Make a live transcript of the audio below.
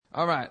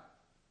All right.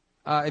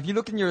 If you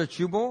look in your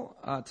Jubal,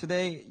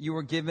 today you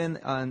were given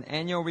an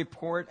annual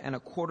report and a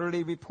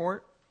quarterly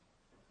report.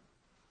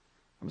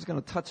 I'm just going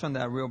to touch on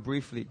that real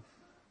briefly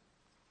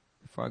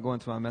before I go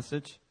into my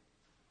message.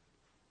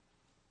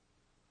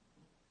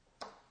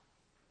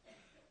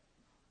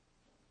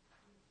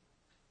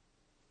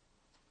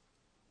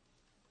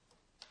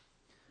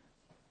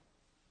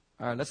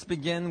 All right, let's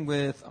begin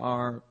with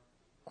our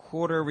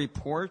quarter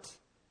report.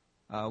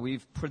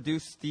 We've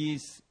produced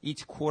these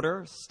each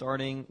quarter,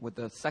 starting with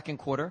the second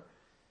quarter.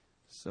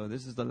 So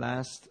this is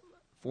the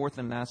fourth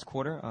and last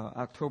quarter,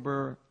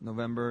 October,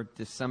 November,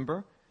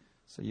 December.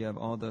 So you have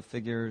all the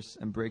figures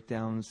and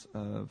breakdowns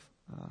of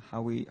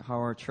how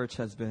our church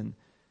has been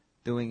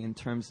doing in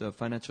terms of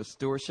financial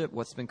stewardship,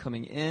 what's been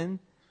coming in,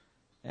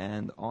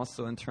 and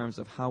also in terms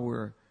of how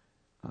we're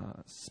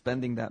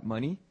spending that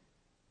money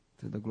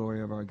to the glory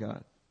of our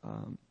God.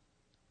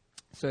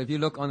 So if you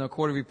look on the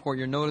quarter report,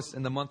 you'll notice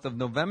in the month of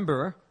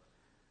November,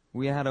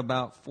 we had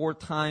about 4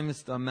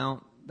 times the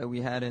amount that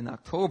we had in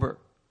October.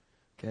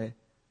 Okay,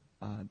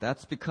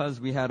 that's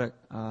because we had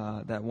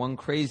that one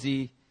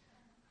crazy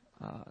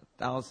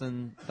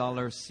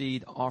 $1,000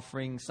 seed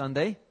offering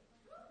Sunday.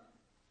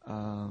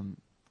 I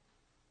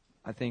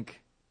think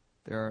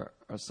there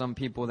are some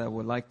people that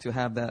would like to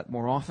have that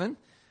more often,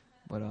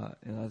 but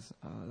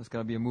that's got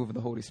to be a move of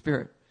the Holy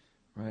Spirit,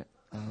 right?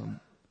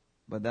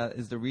 But that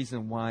is the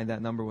reason why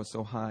that number was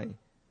so high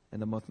in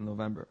the month of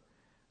November.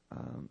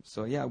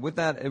 So yeah, with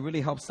that, it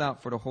really helps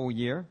out for the whole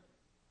year.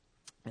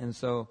 And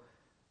so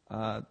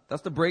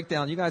that's the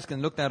breakdown. You guys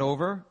can look that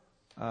over.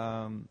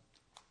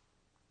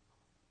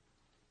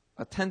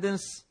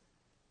 Attendance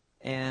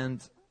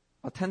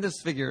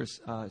figures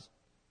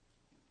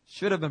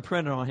should have been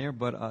printed on here,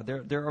 but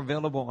they're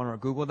available on our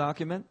Google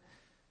document.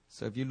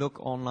 So if you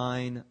look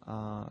online,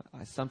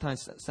 I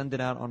sometimes send it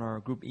out on our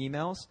group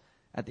emails.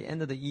 At the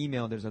end of the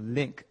email, there's a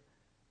link.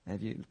 And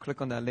if you click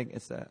on that link,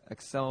 it's an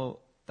Excel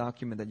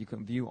document that you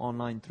can view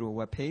online through a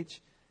web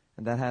page.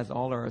 And that has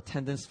all our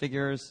attendance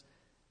figures,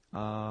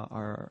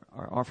 our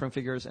offering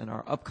figures, and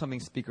our upcoming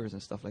speakers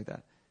and stuff like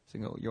that. So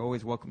you're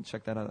always welcome to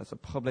check that out. That's a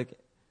public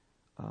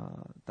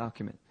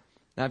document.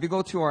 Now, if you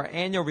go to our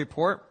annual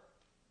report,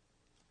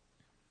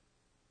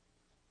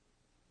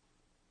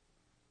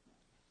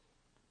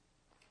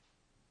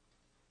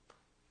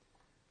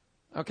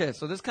 okay,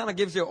 so this kind of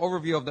gives you an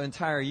overview of the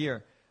entire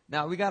year.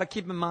 Now, we got to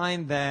keep in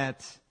mind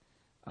that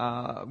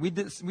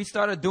we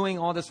started doing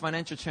all this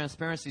financial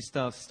transparency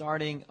stuff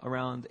starting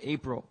around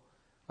April.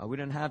 We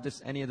didn't have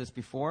any of this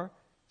before.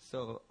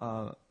 So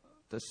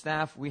the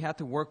staff, we had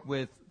to work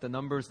with the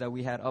numbers that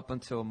we had up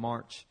until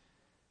March.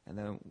 And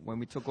then when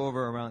we took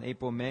over around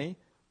April, May,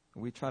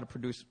 we tried to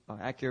produce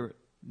accurate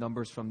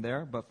numbers from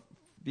there. But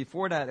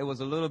before that, it was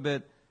a little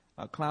bit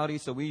cloudy,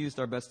 so we used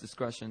our best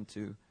discretion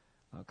to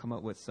come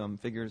up with some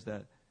figures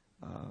that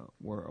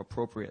were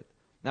appropriate.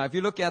 Now, if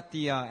you look at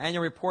the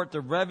annual report, the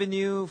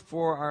revenue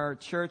for our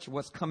church,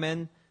 what's come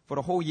in for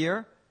the whole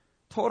year,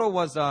 total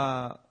was,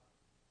 how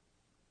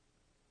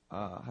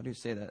do you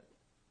say that?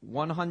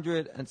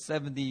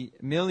 170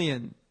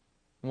 million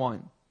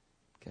won.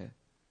 Okay.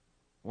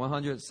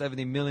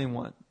 170 million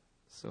won.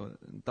 So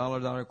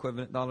dollar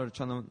equivalent, dollar to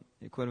China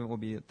equivalent will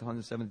be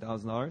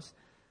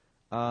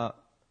 $170,000.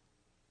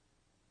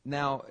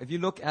 Now, if you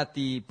look at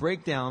the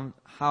breakdown,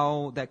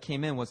 how that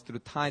came in was through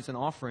tithes and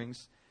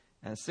offerings,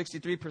 and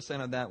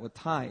 63% of that were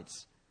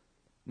tithes.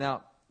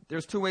 Now,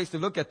 there's 2 ways to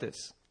look at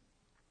this.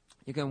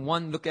 You can,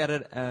 one, look at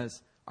it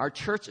as our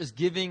church is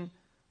giving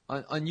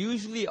an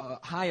unusually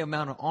high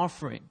amount of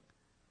offering,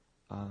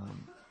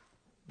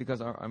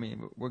 because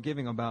we're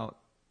giving about,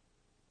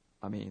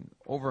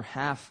 over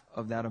half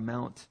of that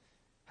amount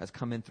has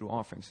come in through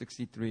offering,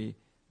 63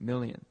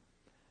 million.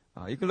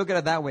 You can look at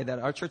it that way, that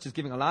our church is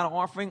giving a lot of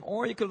offering,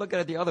 or you could look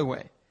at it the other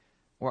way,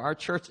 where our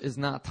church is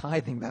not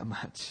tithing that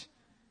much.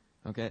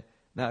 Okay?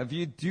 Now, if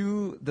you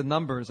do the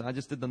numbers, I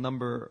just did the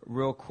number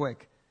real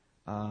quick.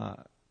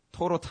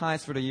 Total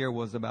tithes for the year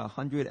was about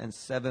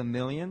 107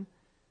 million.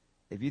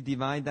 If you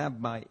divide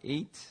that by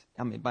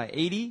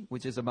 80,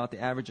 which is about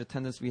the average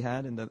attendance we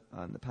had in the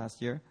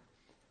past year,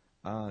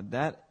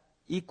 that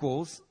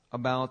equals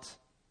about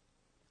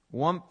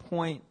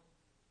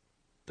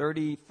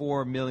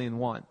 1.34 million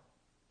won.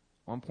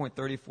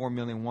 1.34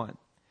 million won.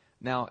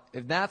 Now,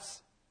 if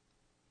that's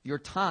your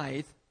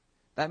tithe,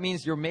 that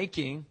means you're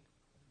making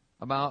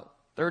about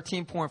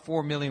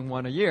 13.4 million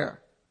won a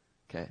year.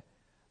 Okay.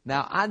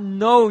 Now, I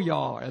know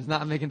y'all is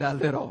not making that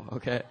little.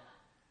 Okay.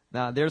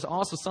 Now, there's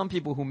also some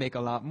people who make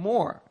a lot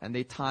more, and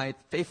they tithe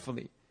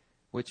faithfully,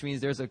 which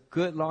means there's a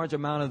good large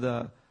amount of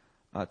the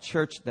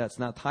church that's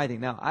not tithing.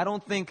 Now, I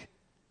don't think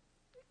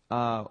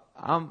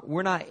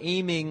we're not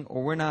aiming,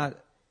 or we're not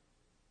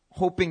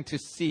hoping to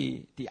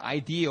see the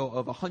ideal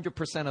of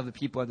 100% of the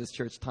people at this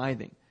church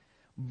tithing.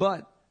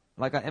 But,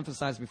 like I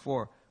emphasized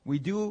before, we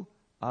do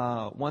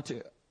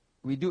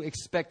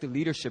expect the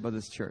leadership of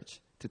this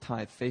church to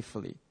tithe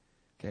faithfully.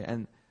 Okay,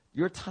 and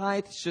your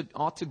tithe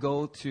ought to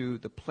go to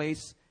the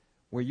place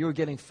where you're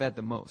getting fed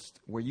the most,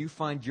 where you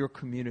find your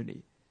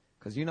community.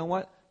 Because you know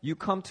what? you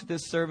come to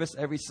this service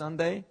every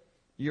Sunday.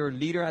 You're a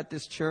leader at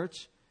this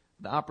church.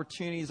 The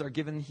opportunities are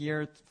given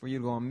here for you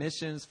to go on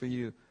missions, for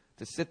you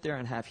to sit there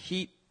and have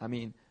heat. I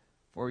mean,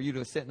 for you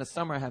to sit in the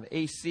summer and have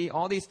AC.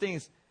 All these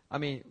things, I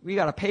mean, we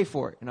got to pay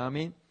for it. You know what I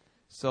mean?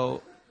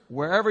 So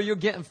wherever you're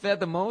getting fed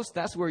the most,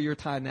 that's where your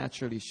tithe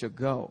naturally should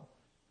go.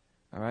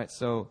 All right?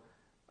 So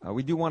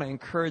we do want to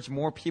encourage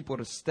more people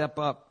to step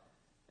up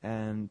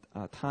and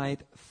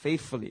tithe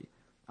faithfully.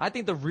 I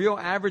think the real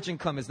average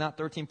income is not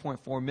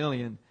 $13.4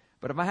 million.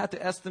 But if I had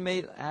to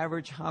estimate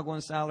average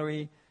Hagwon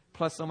salary,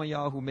 plus some of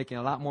y'all who are making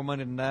a lot more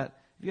money than that,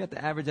 if you had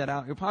to average that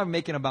out, you're probably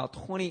making about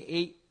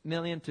 28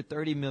 million to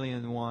 30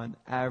 million won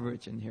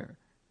average in here.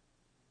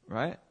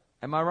 Right?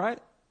 Am I right?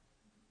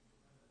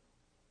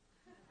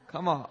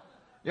 Come on.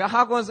 Your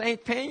Hagwons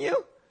ain't paying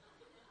you?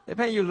 They're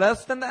paying you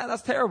less than that?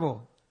 That's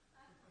terrible.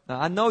 Now,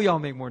 I know y'all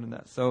make more than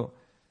that. So,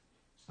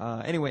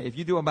 anyway, if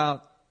you do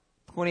about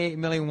 28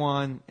 million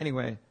won,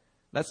 anyway,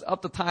 let's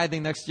up the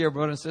tithing next year,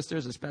 brothers and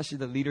sisters, especially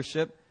the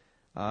leadership.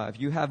 If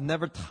you have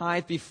never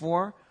tithed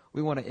before,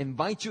 we want to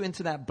invite you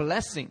into that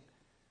blessing.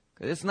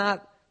 Because it's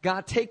not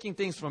God taking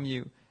things from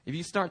you. If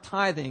you start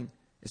tithing,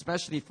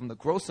 especially from the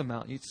gross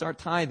amount, you start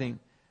tithing,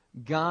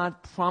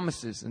 God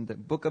promises in the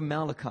book of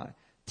Malachi,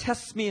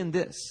 test me in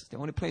this. The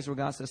only place where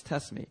God says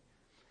test me.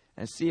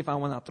 And see if I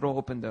will not throw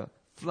open the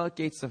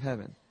floodgates of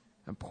heaven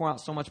and pour out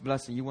so much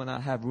blessing you will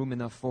not have room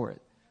enough for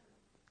it.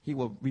 He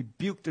will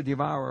rebuke the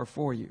devourer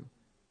for you.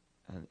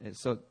 And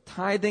so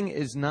tithing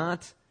is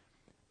not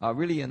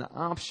really an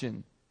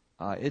option.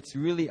 It's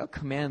really a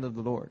command of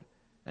the Lord.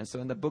 And so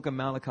in the book of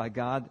Malachi,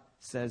 God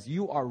says,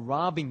 you are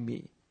robbing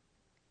me.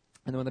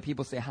 And when the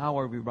people say, how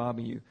are we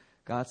robbing you?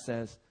 God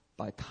says,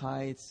 by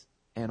tithes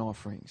and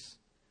offerings.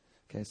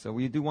 Okay, so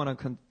we do want to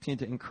continue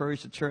to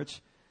encourage the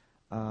church.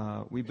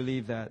 We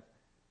believe that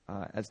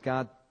as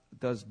God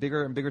does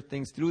bigger and bigger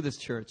things through this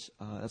church,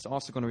 that's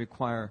also going to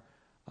require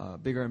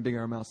bigger and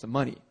bigger amounts of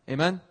money.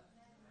 Amen?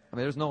 I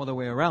mean, there's no other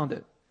way around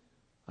it.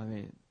 I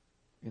mean,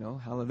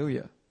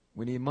 hallelujah.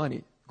 We need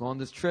money. Go on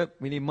this trip,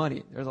 we need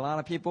money. There's a lot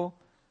of people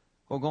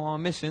who go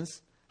on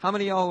missions. How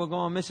many of y'all who go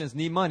on missions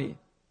need money?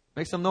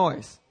 Make some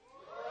noise.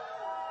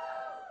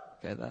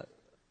 Okay,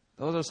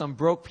 those are some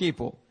broke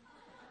people.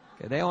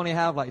 Okay, they only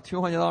have like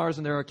 $200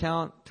 in their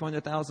account,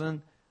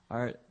 $200,000. All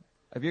right,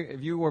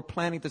 if you were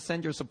planning to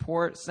send your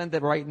support, send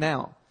it right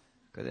now.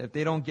 Because if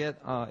they don't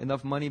get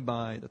enough money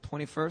by the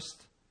 21st,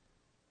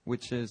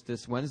 which is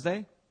this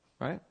Wednesday,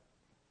 right?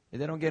 If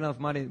they don't get enough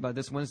money by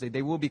this Wednesday,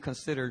 they will be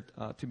considered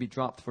to be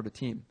dropped for the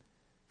team.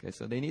 Okay,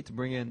 so they need to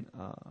bring in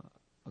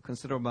a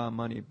considerable amount of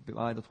money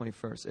by the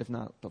 21st, if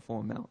not the full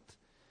amount.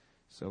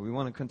 So we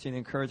want to continue to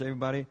encourage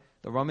everybody.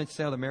 The rummage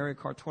sale, the Mario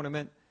Kart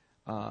tournament,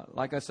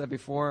 like I said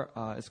before,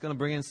 it's going to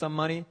bring in some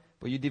money,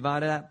 but you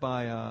divide that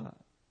by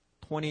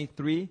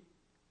 23,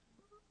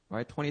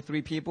 right?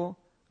 23 people.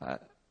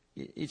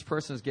 Each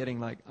person is getting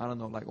like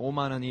 5만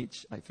원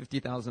each, like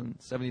 50,000,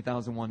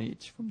 70,000 won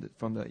each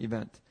from the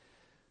event.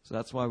 So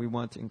that's why we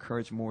want to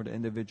encourage more the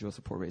individual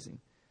support raising.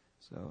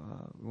 So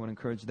we want to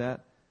encourage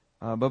that.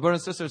 But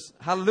brothers and sisters,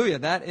 hallelujah,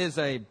 that is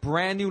a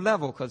brand new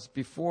level, because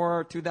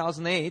before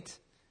 2008,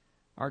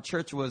 our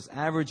church was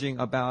averaging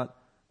about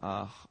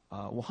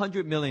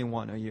 100 million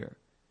won a year.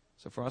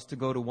 So for us to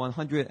go to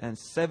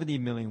 170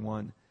 million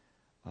won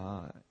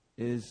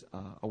is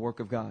a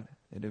work of God.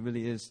 And it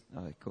really is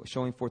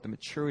showing forth the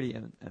maturity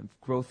and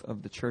growth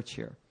of the church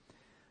here.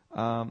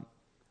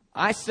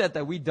 I said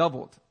that we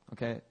doubled,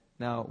 okay?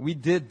 Now, we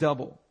did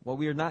double. What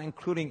we are not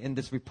including in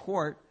this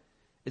report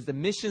is the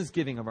missions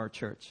giving of our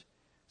church.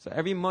 So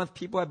every month,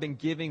 people have been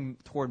giving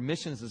toward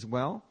missions as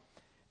well.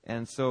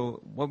 And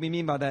so what we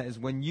mean by that is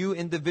when you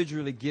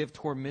individually give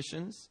toward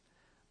missions,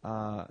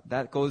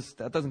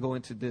 that doesn't go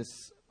into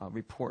this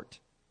report.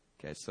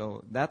 Okay,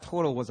 so that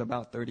total was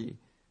about 30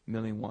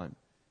 million won.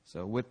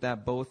 So with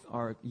that, both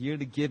our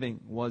yearly giving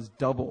was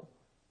double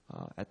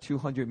at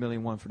 200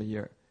 million won for the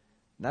year.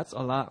 That's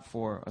a lot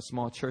for a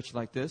small church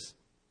like this.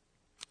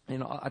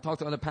 I talk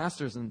to other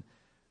pastors and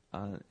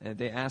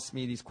they ask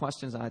me these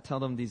questions and I tell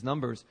them these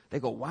numbers. They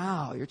go,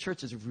 wow, your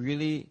church is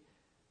really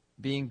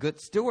being good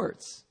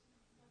stewards.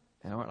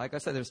 And like I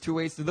said, there's two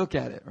ways to look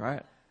at it,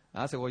 right?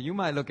 I said, well, you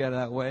might look at it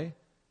that way,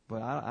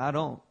 but I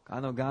don't.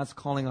 I know God's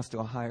calling us to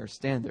a higher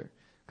standard.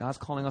 God's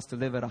calling us to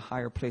live at a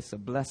higher place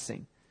of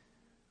blessing.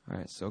 All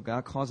right, so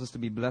God calls us to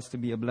be blessed, to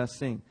be a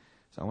blessing.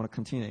 So I want to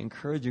continue to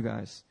encourage you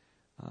guys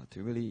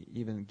to really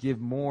even give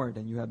more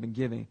than you have been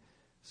giving,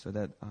 so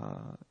that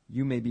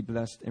you may be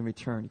blessed in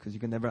return, because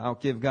you can never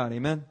outgive God.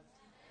 Amen?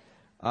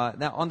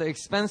 Now, on the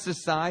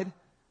expenses side,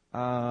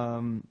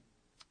 if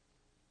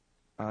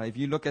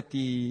you look at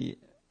the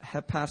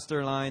head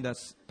pastor line,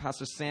 that's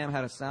Pastor Sam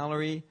had a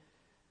salary.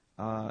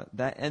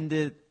 That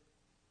ended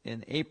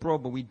in April,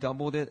 but we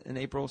doubled it in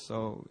April,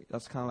 so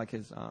that's kind of like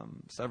his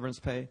severance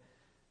pay.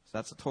 So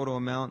that's the total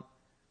amount.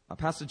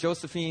 Pastor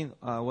Josephine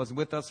was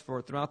with us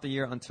throughout the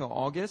year until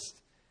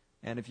August.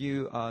 And if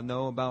you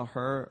know about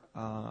her,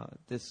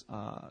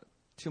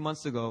 2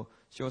 months ago,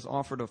 she was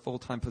offered a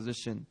full-time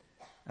position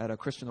at a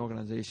Christian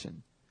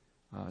organization.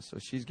 So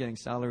she's getting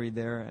salary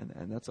there,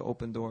 and that's an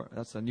open door.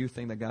 That's a new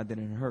thing that God did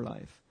in her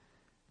life.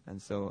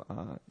 And so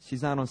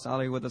she's not on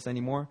salary with us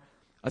anymore.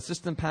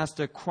 Assistant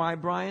Pastor Cry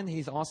Brian,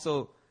 he's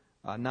also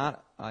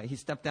he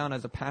stepped down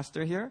as a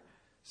pastor here.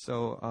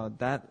 So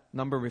that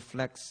number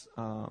reflects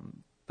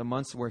the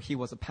months where he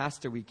was a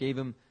pastor. We gave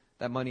him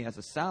that money as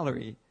a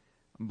salary.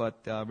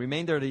 But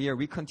remainder of the year,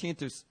 we continue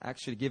to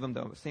actually give him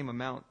the same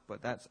amount,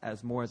 but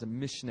that's more as a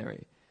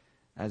missionary,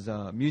 as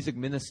a music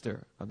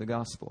minister of the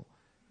gospel.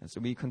 And so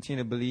we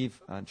continue to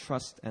believe and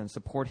trust and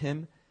support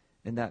him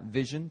in that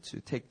vision to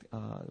take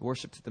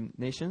worship to the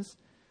nations.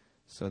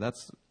 So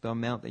that's the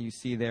amount that you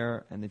see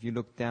there. And if you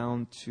look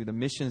down to the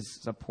missions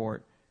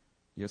support,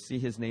 you'll see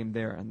his name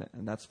there,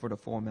 and that's for the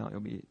full amount.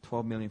 It'll be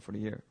 $12 million for the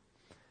year.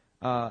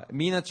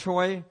 Mina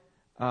Choi,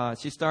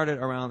 she started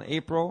around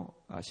April.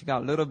 She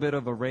got a little bit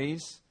of a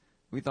raise.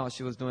 We thought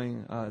she was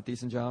doing a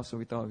decent job, so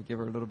we thought we'd give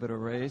her a little bit of a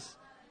raise.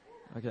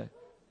 Okay.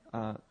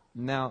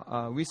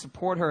 Now, we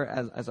support her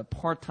as a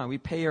part-time. We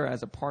pay her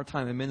as a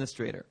part-time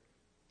administrator.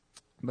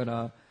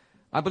 But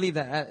I believe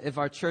that if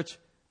our church,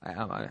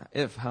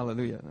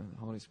 hallelujah,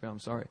 Holy Spirit, I'm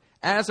sorry.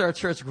 As our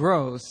church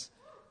grows,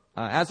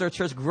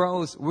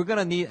 we're going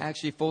to need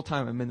actually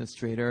full-time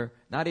administrator,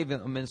 not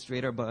even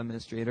administrator, but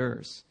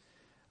administrators.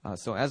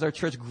 So as our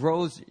church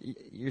grows,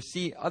 you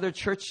see other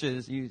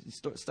churches, you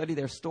study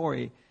their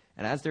story,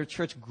 and as their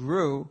church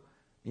grew,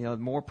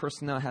 more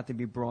personnel had to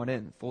be brought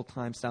in,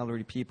 full-time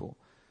salaried people.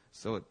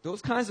 So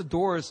those kinds of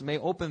doors may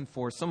open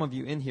for some of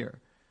you in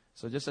here.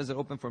 So just as it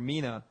opened for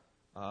Mina,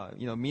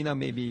 Mina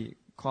may be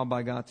called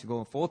by God to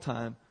go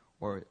full-time,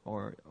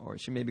 or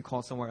she may be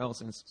called somewhere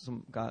else, and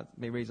God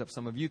may raise up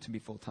some of you to be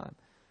full-time.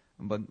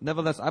 But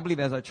nevertheless, I believe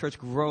as our church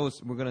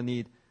grows, we're going to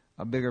need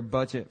a bigger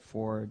budget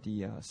for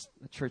the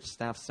church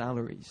staff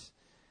salaries.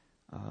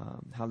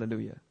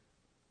 Hallelujah.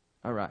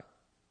 All right.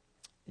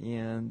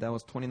 And that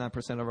was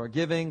 29% of our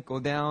giving. Go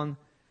down.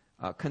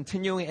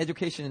 Continuing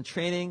education and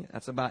training,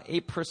 that's about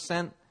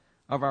 8%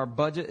 of our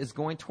budget is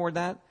going toward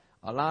that.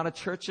 A lot of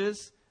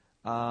churches,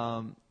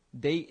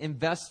 they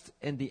invest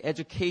in the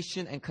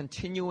education and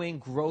continuing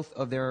growth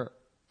of their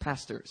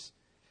pastors.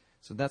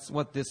 So that's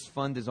what this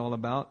fund is all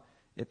about.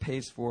 It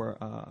pays for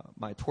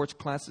my torch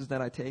classes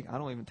that I take. I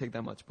don't even take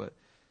that much, but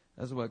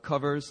that's what it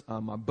covers.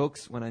 My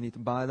books when I need to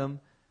buy them.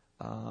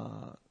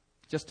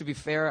 Just to be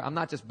fair, I'm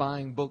not just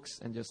buying books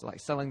and just like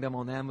selling them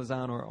on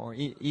Amazon or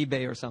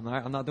eBay or something.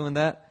 Right? I'm not doing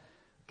that.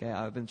 Okay,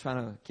 I've been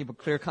trying to keep a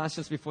clear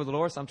conscience before the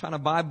Lord, so I'm trying to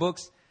buy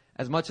books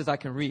as much as I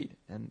can read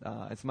and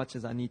as much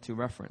as I need to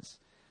reference.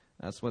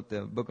 That's what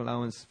the book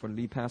allowance for the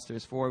lead pastor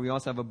is for. We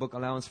also have a book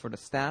allowance for the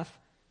staff.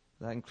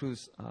 That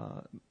includes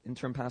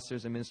intern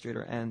pastors,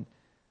 administrator, and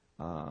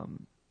our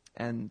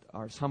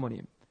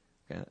Samonim.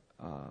 Okay.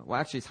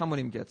 Actually,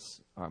 Samonim gets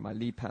my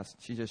lead pastor.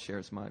 She just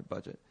shares my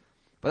budget.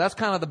 But that's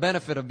kind of the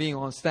benefit of being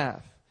on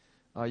staff.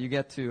 You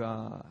get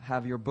to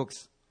have your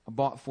books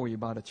bought for you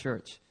by the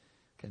church.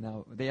 Okay,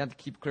 now, they have to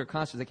keep clear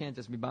conscience. They can't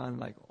just be buying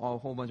like a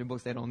whole bunch of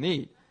books they don't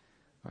need.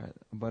 All right.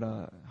 But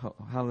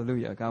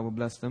hallelujah, God will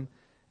bless them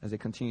as they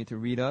continue to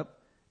read up.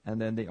 And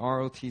then the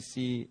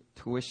ROTC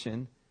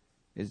tuition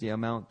is the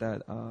amount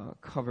that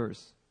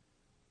covers.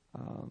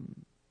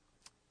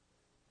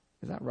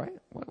 Is that right?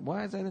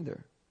 Why is that in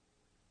there?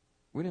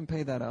 We didn't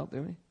pay that out,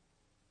 did we?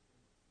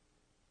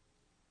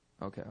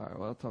 Okay, all right.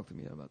 Well, talk to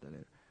me about that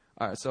later.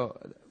 All right, so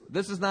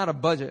this is not a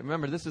budget.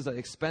 Remember, this is an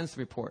expense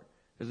report.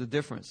 There's a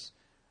difference.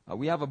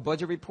 We have a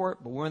budget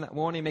report, but we're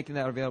only making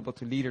that available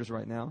to leaders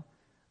right now.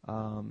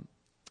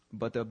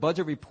 But the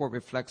budget report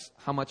reflects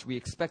how much we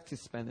expect to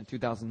spend in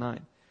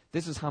 2009.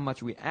 This is how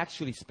much we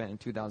actually spent in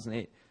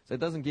 2008. So it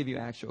doesn't give you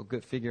actual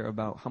good figure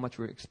about how much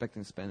we're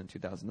expecting to spend in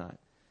 2009.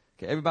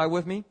 Okay, everybody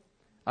with me?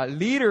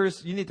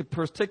 Leaders, you need to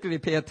particularly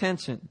pay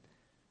attention.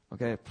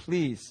 Okay,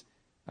 please.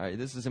 All right,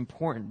 this is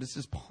important. This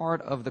is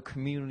part of the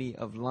community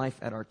of life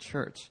at our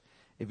church.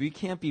 If we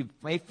can't be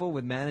faithful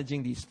with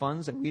managing these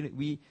funds and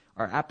we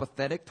are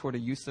apathetic toward the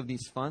use of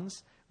these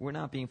funds, we're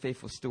not being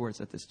faithful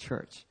stewards at this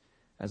church.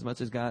 As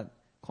much as God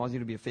calls you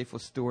to be a faithful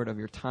steward of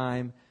your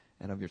time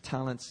and of your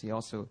talents, He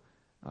also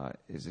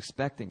is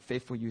expecting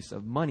faithful use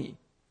of money.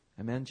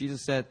 Amen.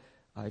 Jesus said,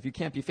 if you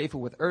can't be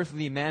faithful with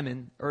earthly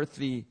mammon,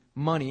 earthly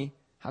money,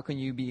 how can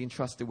you be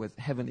entrusted with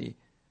heavenly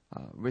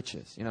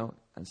riches?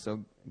 And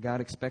so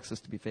God expects us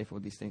to be faithful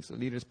with these things. So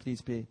leaders,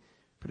 please pay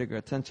particular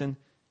attention.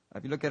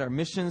 If you look at our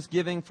missions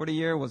giving for the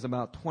year was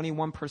about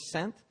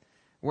 21%.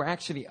 We're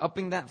actually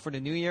upping that for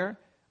the new year.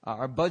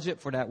 Our budget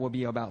for that will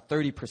be about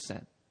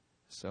 30%.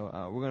 So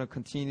we're going to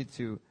continue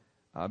to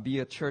be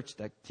a church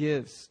that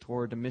gives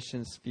toward the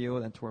missions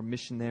field and toward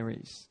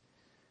missionaries.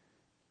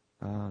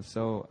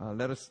 So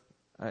let us,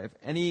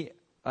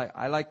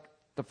 I like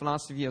the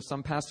philosophy of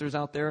some pastors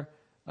out there.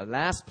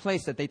 Last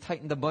place that they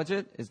tighten the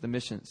budget is the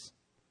missions.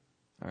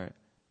 All right.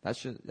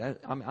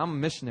 I'm a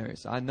missionary,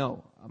 so I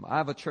know. I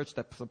have a church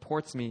that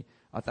supports me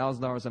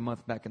 $1,000 a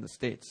month back in the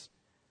States.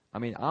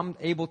 I'm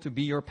able to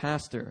be your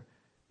pastor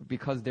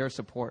because their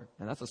support.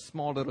 And that's a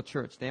small little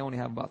church. They only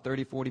have about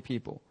 30, 40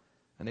 people.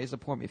 And they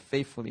support me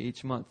faithfully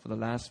each month for the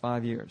last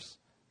 5 years.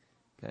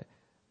 Okay.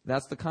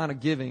 That's the kind of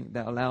giving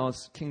that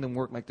allows kingdom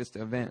work like this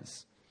to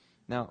advance.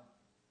 Now,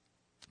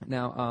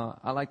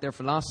 I like their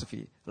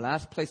philosophy. The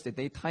last place that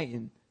they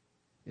tighten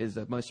is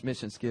the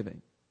missions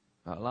giving.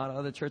 A lot of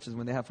other churches,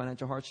 when they have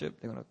financial hardship,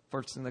 they're going to,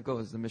 first thing that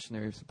goes is the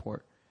missionary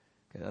support.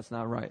 Okay, that's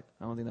not right.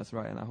 I don't think that's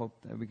right, and I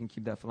hope that we can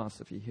keep that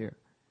philosophy here.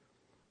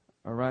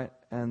 All right,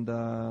 and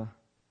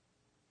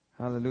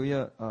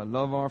hallelujah.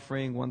 Love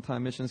offering,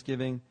 one-time missions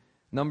giving.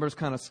 Numbers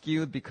kind of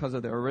skewed because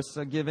of the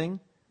ERISA giving.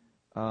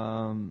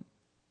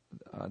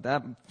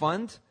 That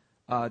fund,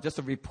 just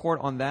a report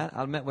on that.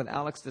 I met with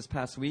Alex this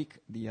past week,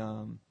 the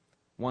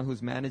one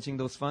who's managing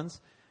those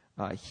funds.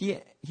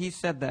 He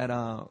said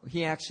that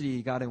he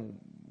actually got in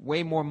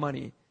way more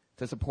money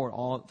to support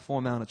all full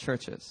amount of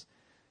churches.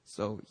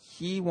 So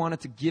he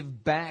wanted to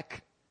give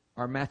back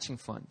our matching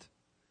fund.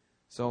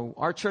 So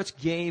our church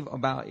gave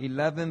about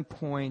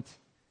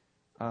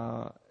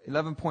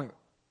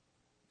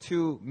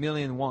 11.2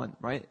 million won,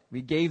 right?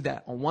 We gave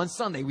that. On one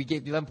Sunday, we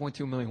gave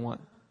 11.2 million won.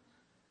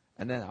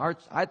 And then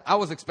I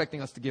was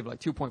expecting us to give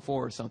like 2.4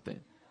 or something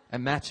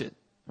and match it,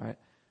 right?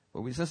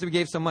 But since we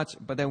gave so much,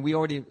 but then we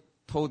already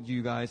told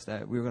you guys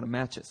that we were going to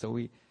match it. So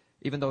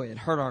even though it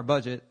hurt our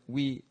budget,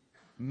 we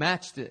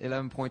matched it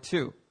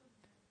 11.2.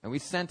 And we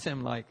sent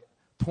him like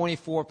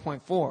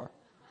 24.4 or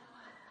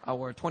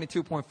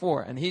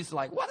 22.4. And he's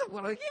like, what?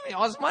 Give me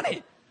all this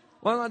money.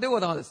 What am I going to do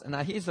with all this? And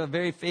he's a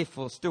very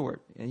faithful steward.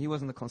 And he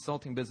was in the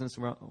consulting business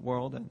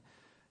world. And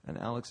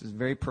Alex is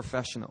very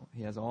professional.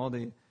 He has all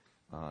the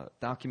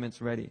documents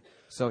ready.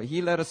 So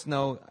he let us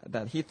know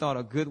that he thought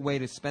a good way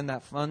to spend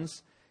that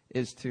funds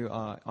is to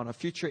on a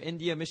future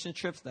India mission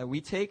trips that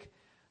we take,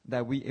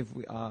 that we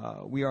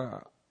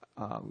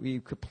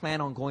could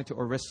plan on going to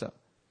Orissa.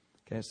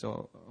 Okay,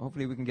 so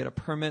hopefully we can get a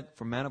permit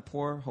for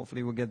Manipur.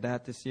 Hopefully we'll get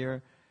that this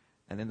year.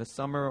 And in the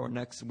summer or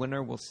next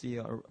winter, we'll see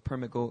a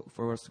permit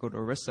for us to go to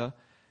Orissa.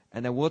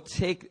 And then we'll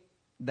take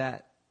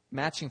that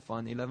matching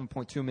fund,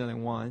 11.2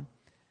 million won,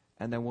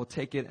 and then we'll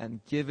take it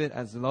and give it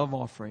as love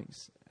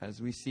offerings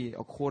as we see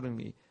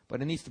accordingly.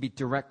 But it needs to be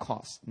direct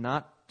cost,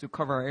 not to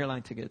cover our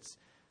airline tickets,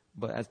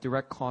 but as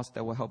direct cost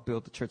that will help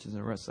build the churches in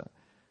Orissa.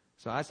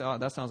 So I said,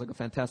 that sounds like a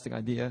fantastic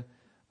idea.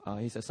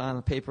 He said, sign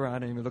the paper. I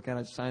didn't even look at it.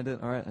 I just signed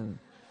it. All right. And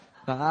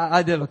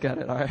I did look at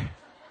it. All right.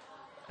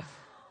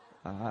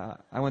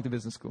 I went to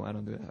business school. I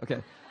don't do that.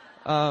 Okay.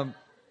 So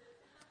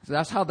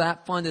that's how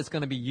that fund is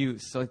going to be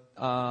used. So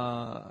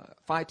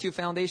Phi 2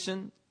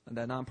 Foundation,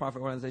 that nonprofit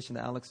organization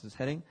that Alex is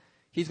heading,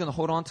 he's going to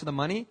hold on to the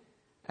money.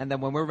 And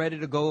then when we're ready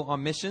to go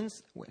on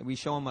missions, we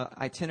show him an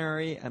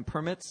itinerary and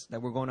permits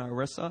that we're going to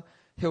Orissa.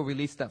 He'll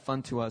release that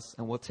fund to us,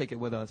 and we'll take it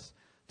with us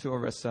to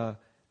Orissa.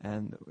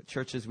 And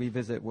churches we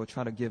visit, we'll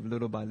try to give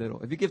little by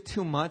little. If you give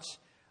too much,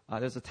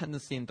 there's a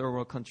tendency in third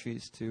world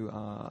countries to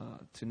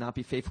not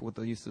be faithful with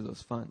the use of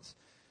those funds.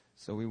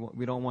 So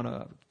we don't want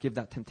to give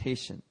that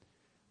temptation,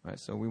 right?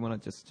 So we want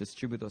to just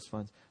distribute those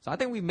funds. So I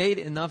think we made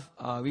enough.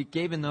 We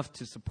gave enough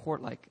to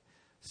support like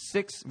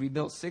 6. We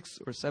built 6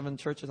 or 7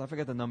 churches. I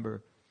forget the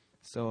number.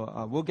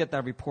 So we'll get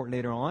that report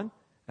later on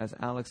as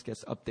Alex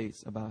gets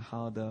updates about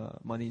how the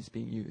money is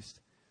being used.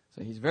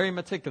 So he's very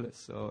meticulous.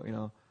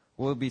 So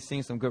we'll be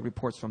seeing some good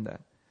reports from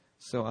that.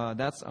 So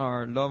that's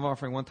our love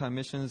offering, one-time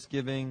missions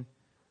giving.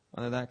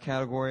 Under that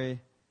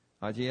category,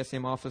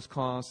 JSEM office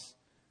costs,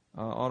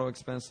 auto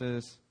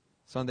expenses,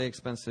 Sunday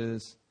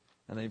expenses.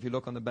 And then if you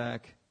look on the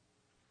back,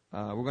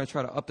 we're going to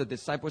try to up the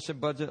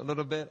discipleship budget a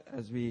little bit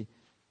as we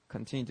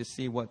continue to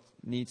see what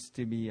needs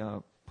to be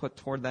put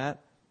toward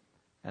that.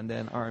 And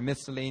then our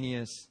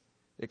miscellaneous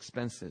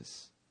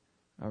expenses.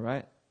 All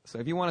right? So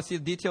if you want to see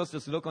the details,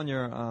 just look on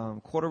your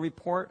quarter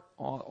report.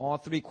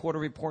 All 3 quarter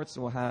reports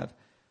will have,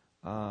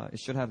 it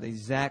should have the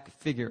exact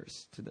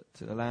figures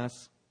to the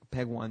last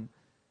peg one.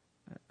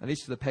 At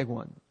least to the peg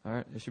one, all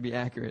right? It should be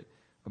accurate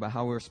about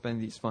how we're spending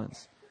these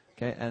funds,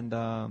 okay? And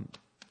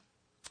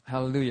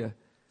hallelujah.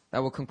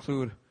 That will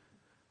conclude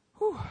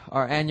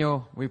our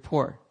annual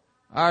report.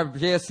 All right,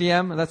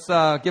 JSEM, let's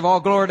give all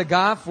glory to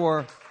God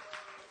for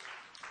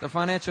the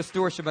financial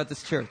stewardship at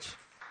this church.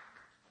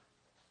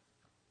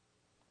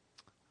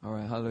 All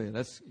right, hallelujah.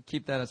 Let's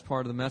keep that as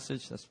part of the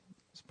message. That's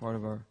part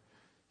of our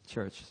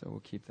church, so we'll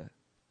keep that.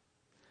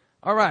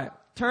 All right,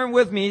 turn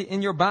with me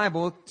in your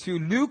Bible to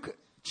Luke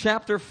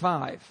Chapter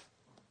 5.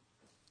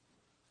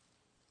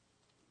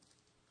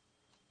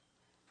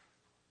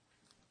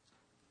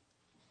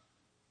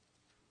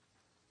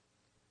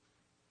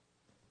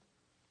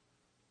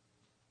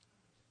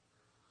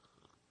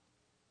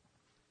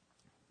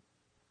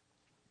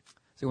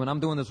 See, when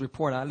I'm doing this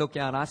report, I look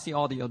out, I see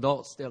all the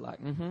adults. They're like,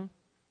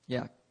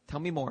 yeah,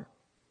 tell me more.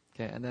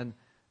 Okay, and then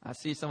I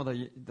see some of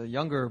the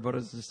younger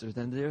brothers and sisters,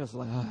 and they're just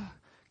like,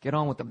 get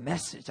on with the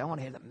message. I want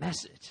to hear the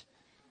message.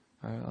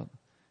 All right,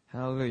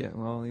 hallelujah.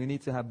 Well, you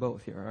need to have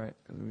both here, all right?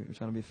 Because we're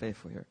trying to be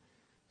faithful here.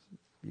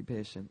 Be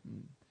patient.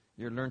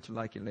 You'll learn to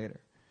like it later.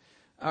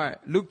 All right,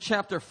 Luke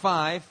chapter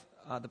 5.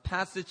 The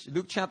passage,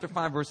 Luke chapter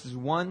 5, verses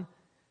 1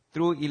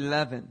 through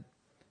 11.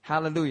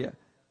 Hallelujah.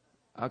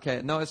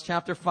 Okay, no, it's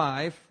chapter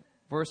 5,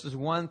 verses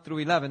 1 through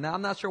 11. Now,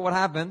 I'm not sure what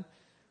happened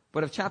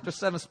But if chapter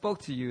 7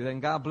 spoke to you, then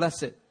God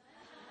bless it.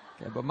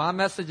 Okay, but my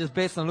message is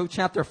based on Luke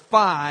chapter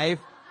 5,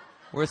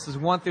 verses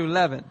 1 through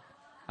 11.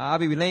 I'll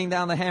be laying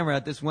down the hammer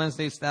at this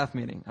Wednesday staff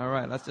meeting. All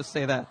right, let's just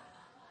say that.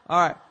 All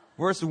right,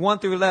 verses 1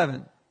 through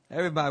 11.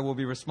 Everybody will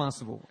be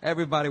responsible.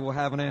 Everybody will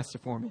have an answer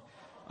for me.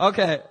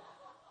 Okay,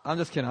 I'm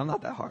just kidding. I'm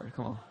not that hard.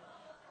 Come on.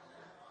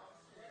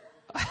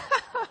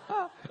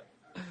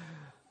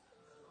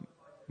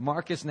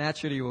 Marcus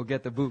naturally will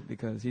get the boot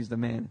because he's the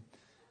man.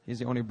 He's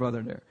the only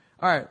brother there.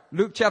 All right,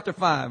 Luke chapter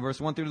 5, verse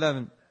 1 through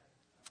 11.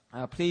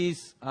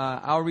 Please,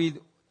 I'll read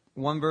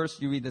one verse.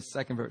 You read the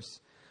second verse.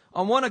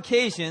 On one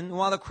occasion,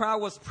 while the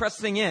crowd was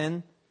pressing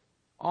in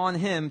on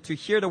him to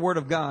hear the word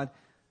of God,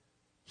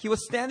 he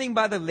was standing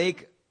by the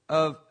lake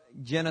of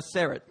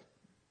Gennesaret.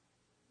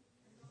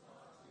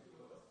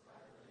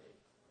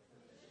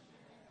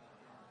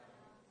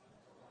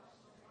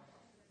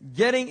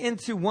 Getting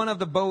into one of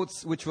the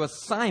boats, which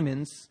was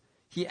Simon's,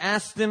 he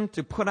asked him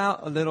to put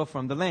out a little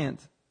from the land.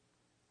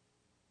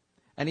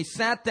 And he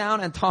sat down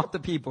and taught the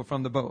people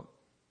from the boat.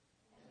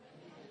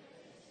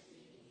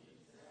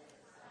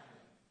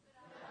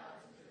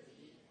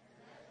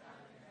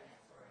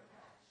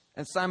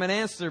 And Simon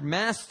answered,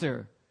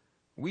 Master,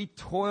 we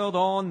toiled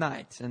all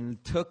night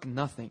and took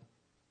nothing.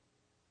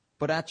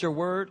 But at your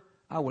word,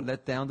 I will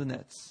let down the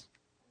nets.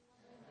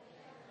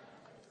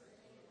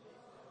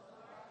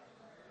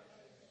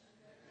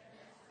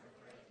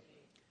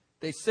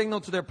 They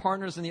signaled to their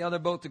partners in the other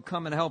boat to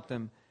come and help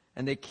them.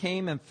 And they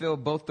came and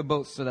filled both the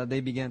boats so that they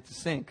began to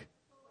sink.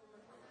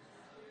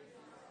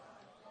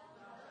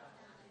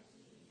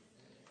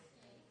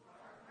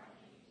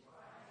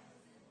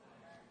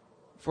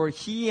 For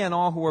he and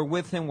all who were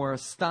with him were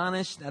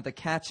astonished at the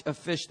catch of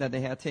fish that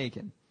they had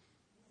taken.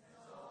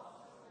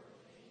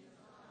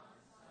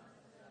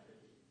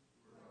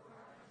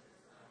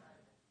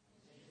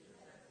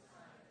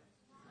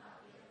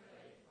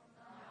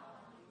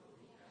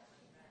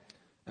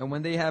 And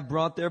when they had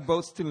brought their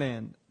boats to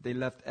land, they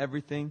left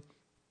everything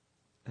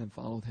and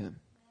followed him.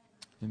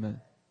 Amen.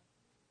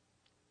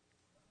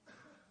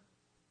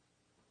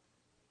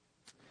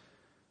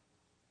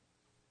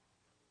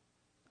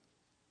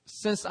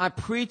 Since I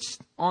preached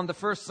on the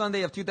first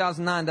Sunday of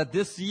 2009 that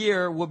this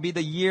year will be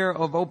the year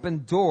of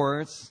open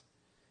doors,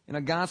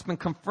 God's been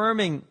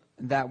confirming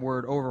that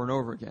word over and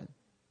over again.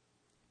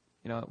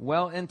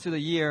 Well into the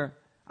year,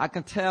 I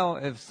can tell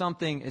if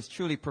something is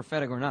truly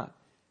prophetic or not,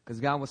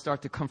 because God will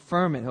start to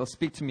confirm it. He'll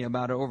speak to me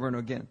about it over and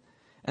again.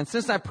 And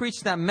since I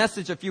preached that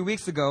message a few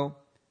weeks ago,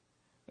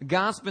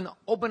 God's been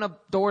opening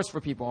up doors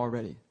for people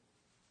already.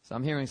 So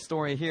I'm hearing a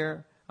story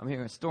here. I'm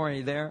hearing a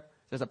story there.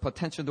 There's a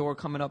potential door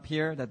coming up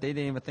here that they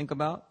didn't even think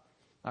about.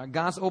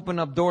 God's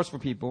opened up doors for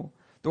people.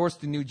 Doors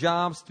to new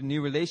jobs, to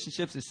new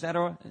relationships,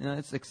 etc.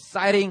 It's an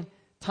exciting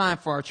time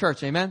for our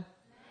church. Amen?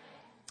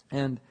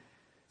 And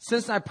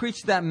since I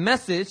preached that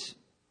message,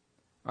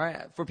 all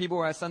right, for people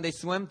who are at Sunday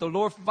Swim, the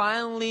Lord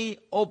finally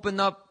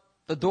opened up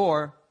the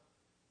door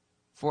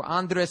for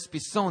Andres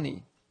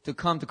Bisoni to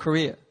come to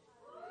Korea.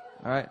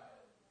 All right.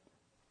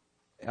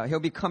 He'll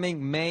be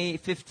coming May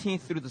 15th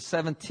through the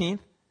 17th.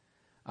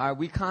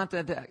 We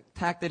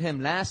contacted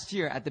him last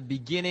year at the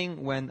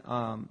beginning when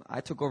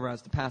I took over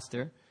as the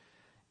pastor.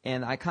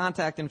 And I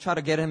contacted him, tried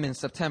to get him in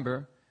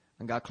September,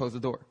 and God closed the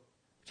door.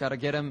 Tried to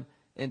get him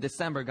in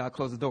December, God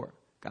closed the door.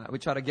 We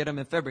tried to get him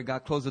in February,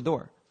 God closed the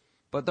door.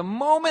 But the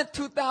moment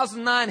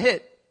 2009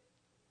 hit,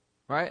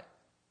 right,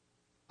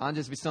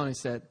 Andres Bisoni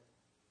said,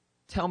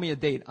 tell me a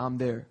date, I'm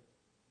there.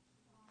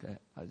 Okay,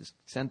 I just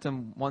sent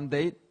him one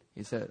date.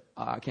 He said,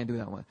 I can't do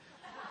that one.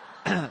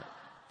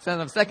 Sent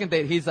him a second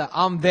date. He said,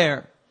 I'm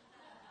there.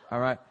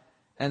 All right.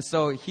 And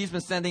so he's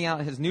been sending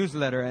out his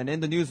newsletter. And in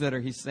the newsletter,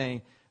 he's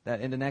saying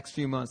that in the next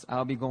few months,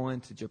 I'll be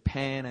going to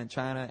Japan and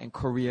China and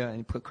Korea. And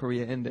he put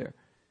Korea in there.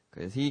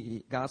 Because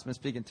God's been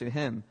speaking to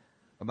him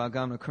about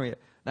going to Korea.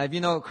 Now, if you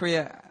know,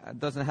 Korea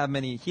doesn't have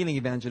many healing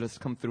evangelists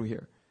come through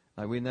here.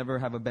 We never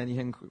have a Benny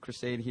Hinn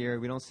crusade here.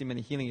 We don't see many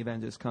healing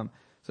evangelists come.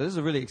 So this is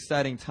a really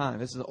exciting time.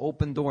 This is an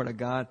open door that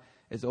God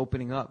is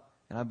opening up.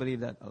 And I believe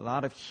that a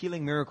lot of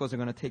healing miracles are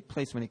going to take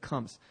place when he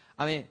comes.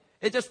 I mean,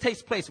 it just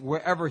takes place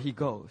wherever he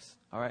goes.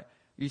 All right.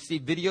 You see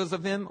videos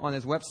of him on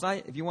his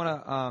website. If you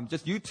want to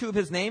just YouTube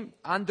his name,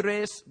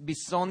 Andres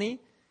Bisoni.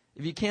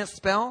 If you can't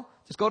spell,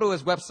 just go to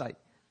his website,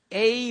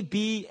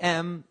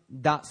 abm.cc.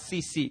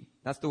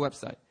 That's the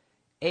website,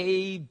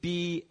 abm.cc.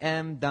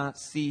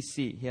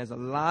 He has a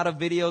lot of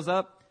videos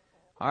up.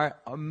 All right.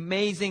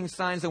 Amazing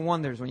signs and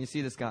wonders when you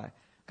see this guy.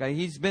 Okay.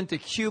 He's been to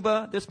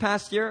Cuba this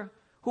past year.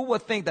 Who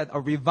would think that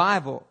a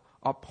revival,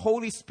 a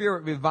Holy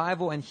Spirit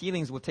revival and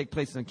healings will take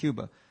place in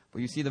Cuba?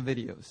 But you see the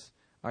videos.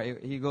 All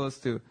right, he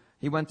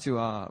went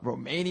to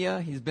Romania.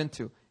 He's been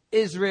to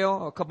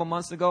Israel a couple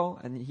months ago,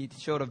 and he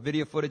showed a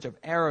video footage of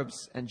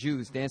Arabs and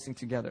Jews dancing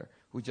together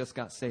who just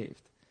got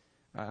saved.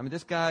 All right, I mean,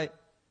 this guy,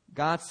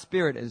 God's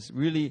Spirit is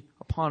really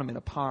upon him in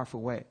a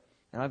powerful way.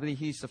 And I believe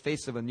he's the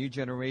face of a new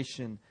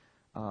generation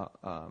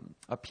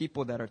of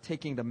people that are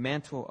taking the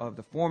mantle of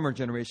the former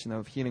generation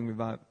of healing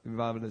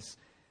revivalists,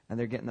 and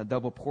they're getting a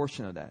double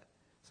portion of that.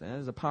 So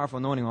there's a powerful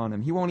anointing on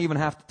him. He won't even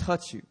have to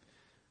touch you.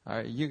 All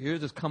right, you'll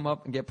just come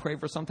up and get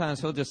prayed for.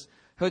 Sometimes he'll just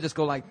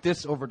go like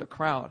this over the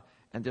crowd,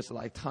 and just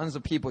like tons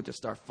of people just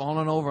start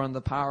falling over on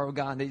the power of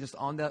God. And they just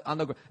on the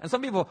ground. And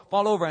some people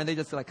fall over and they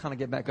just like kind of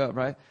get back up,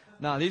 right?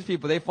 Now these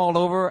people, they fall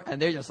over and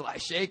they're just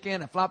like shaking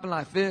and flopping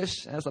like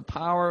fish. As the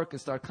power can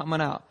start coming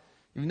out.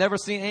 You've never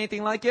seen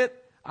anything like it?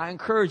 I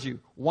encourage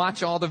you,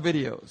 watch all the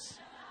videos.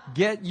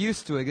 Get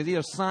used to it, because these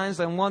are signs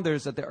and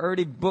wonders that the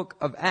early book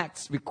of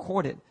Acts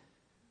recorded.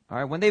 All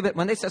right,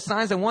 when they said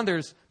signs and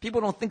wonders, people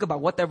don't think about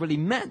what that really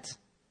meant.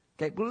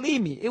 Okay,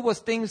 believe me, it was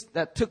things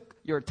that took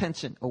your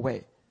attention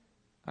away.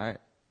 All right,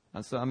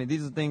 and so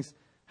these are things,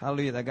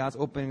 hallelujah, that God's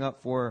opening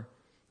up for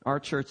our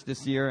church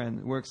this year,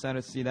 and we're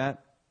excited to see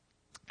that.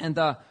 And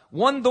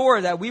one door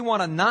that we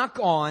want to knock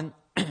on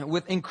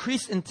with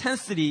increased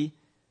intensity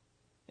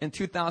in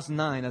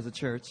 2009 as a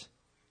church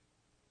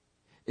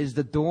is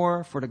the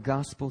door for the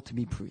gospel to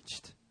be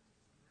preached.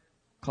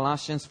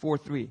 Colossians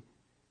 4:3.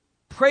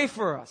 Pray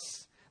for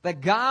us,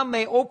 that God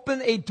may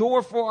open a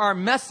door for our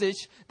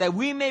message, that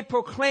we may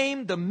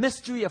proclaim the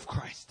mystery of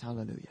Christ.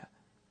 Hallelujah.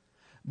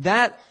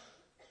 That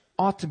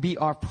ought to be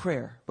our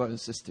prayer, brothers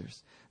and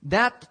sisters.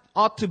 That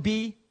ought to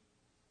be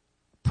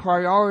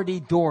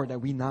priority door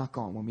that we knock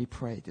on when we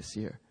pray this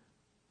year.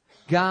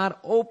 God,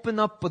 open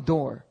up a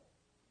door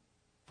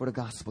for the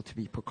gospel to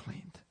be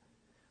proclaimed,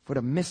 for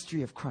the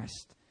mystery of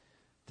Christ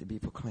to be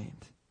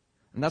proclaimed.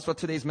 And that's what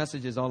today's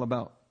message is all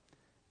about.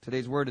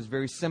 Today's word is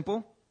very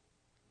simple.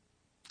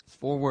 It's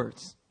 4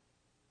 words.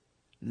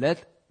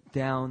 Let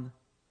down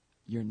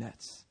your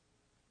nets.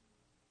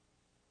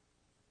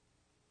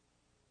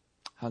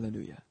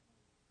 Hallelujah.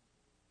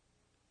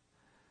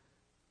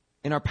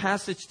 In our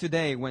passage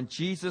today, when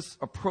Jesus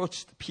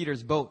approached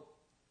Peter's boat,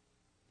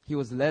 he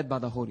was led by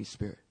the Holy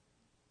Spirit.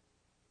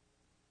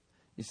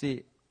 You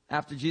see,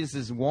 after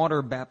Jesus'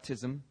 water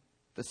baptism,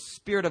 the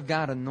Spirit of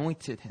God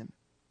anointed him.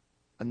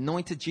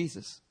 Anointed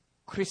Jesus.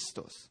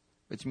 Christos,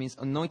 which means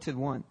anointed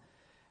one.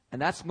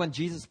 And that's when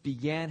Jesus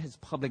began his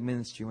public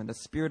ministry, when the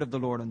Spirit of the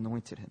Lord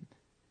anointed him.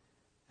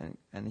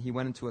 And he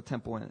went into a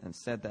temple and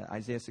said that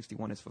Isaiah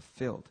 61 is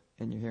fulfilled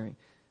in your hearing,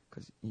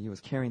 because he was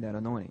carrying that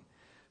anointing.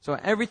 So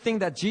everything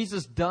that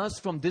Jesus does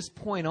from this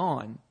point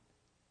on,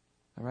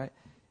 all right,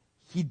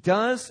 he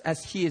does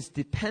as he is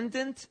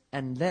dependent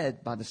and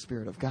led by the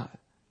Spirit of God,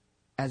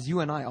 as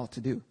you and I ought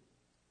to do.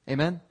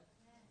 Amen?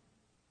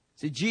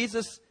 See,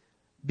 Jesus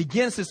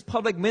begins his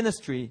public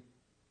ministry,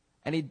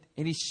 and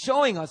he's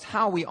showing us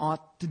how we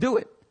ought to do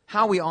it,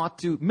 how we ought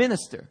to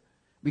minister.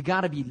 We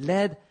got to be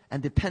led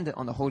and dependent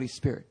on the Holy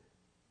Spirit.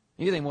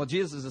 And you think, well,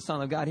 Jesus is the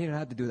Son of God. He didn't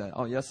have to do that.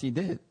 Oh, yes, he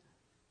did.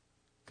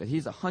 Because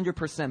he's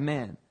 100%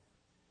 man.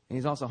 And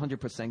he's also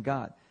 100%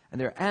 God.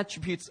 And there are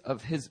attributes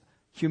of his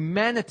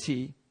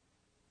humanity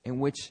in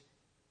which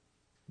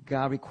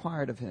God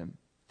required of him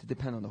to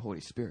depend on the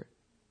Holy Spirit.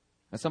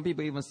 And some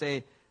people even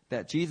say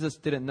that Jesus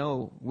didn't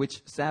know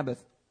which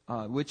Sabbath,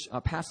 which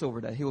Passover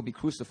that he will be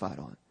crucified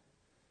on.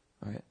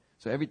 All right.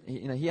 So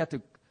he had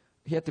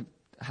to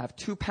have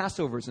 2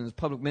 Passovers in his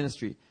public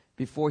ministry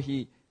before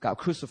he got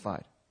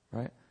crucified.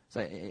 Right. So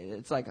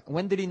it's like,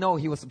 when did he know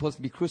he was supposed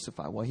to be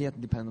crucified? Well, he had to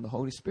depend on the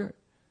Holy Spirit.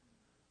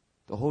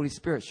 The Holy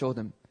Spirit showed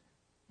him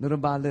little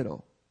by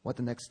little what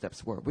the next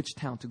steps were, which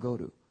town to go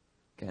to.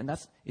 Okay, and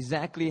that's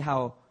exactly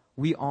how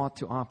we ought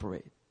to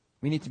operate.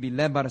 We need to be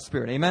led by the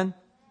Spirit. Amen?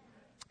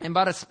 And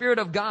by the Spirit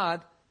of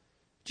God,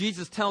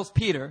 Jesus tells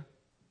Peter,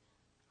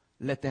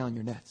 let down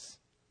your nets.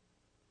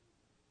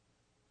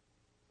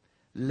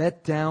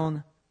 Let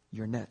down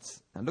your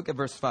nets. Now look at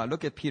verse 5.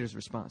 Look at Peter's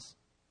response.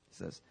 He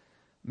says,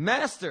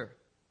 Master,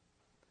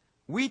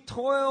 we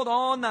toiled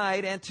all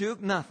night and took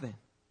nothing.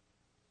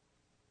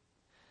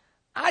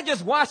 I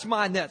just washed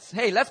my nets.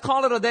 Hey, let's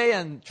call it a day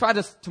and try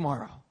this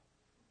tomorrow.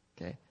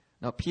 Okay.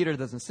 Now, Peter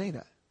doesn't say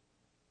that.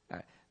 All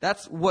right.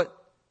 That's what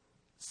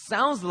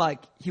sounds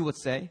like he would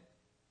say,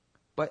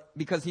 but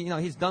because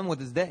he's done with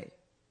his day.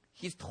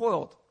 He's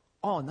toiled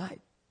all night.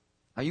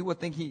 Now, you would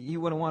think he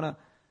wouldn't want to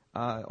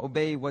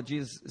obey what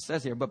Jesus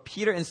says here. But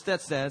Peter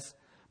instead says,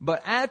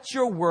 but at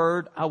your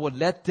word, I will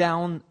let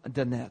down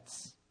the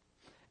nets.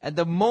 At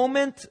the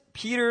moment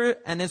Peter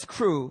and his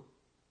crew,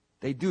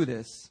 they do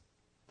this,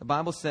 the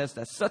Bible says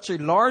that such a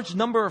large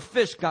number of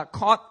fish got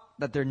caught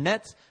that their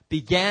nets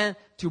began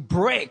to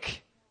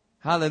break.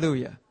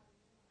 Hallelujah.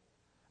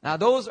 Now,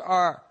 those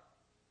are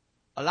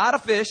a lot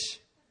of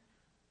fish,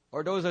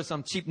 or those are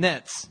some cheap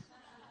nets.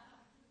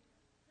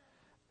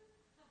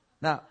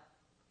 Now,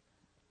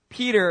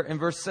 Peter, in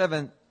verse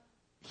 7,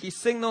 he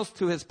signals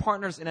to his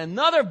partners in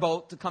another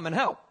boat to come and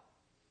help.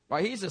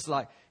 Right? He's just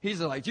like,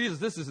 Jesus,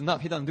 this is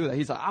enough. He doesn't do that.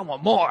 He's like, I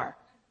want more.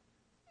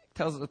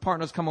 Tells the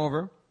partners come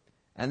over.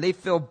 And they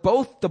fill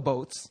both the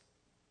boats.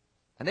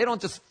 And they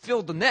don't just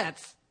fill the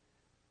nets.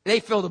 They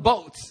fill the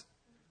boats.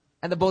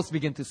 And the boats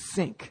begin to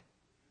sink.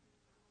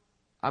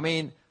 I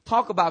mean,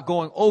 talk about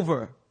going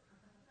over.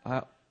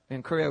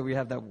 In Korea, we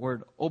have that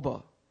word,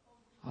 oba.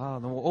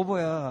 너무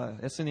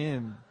오버야,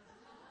 예수님.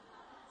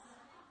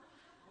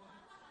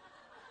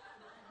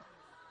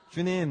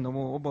 주님,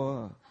 너무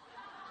오버.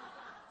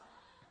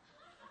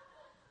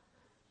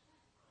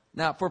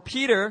 Now, for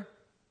Peter,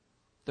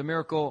 the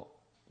miracle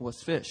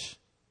was fish.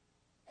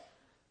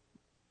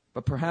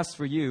 But perhaps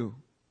for you,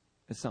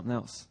 it's something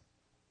else.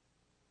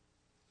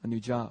 A new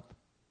job.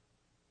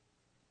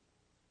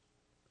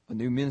 A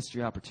new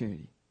ministry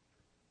opportunity.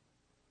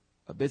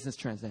 A business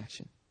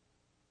transaction.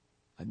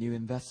 A new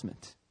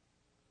investment.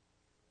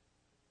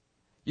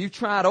 You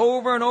tried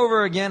over and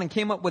over again and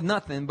came up with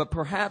nothing, but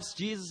perhaps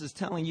Jesus is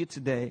telling you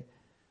today,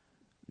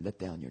 let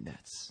down your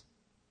nets.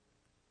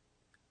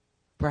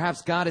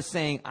 Perhaps God is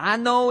saying, I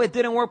know it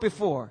didn't work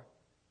before,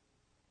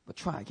 but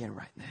try again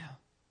right now.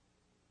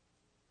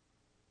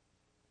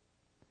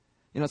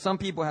 You know, some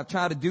people have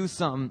tried to do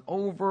something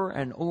over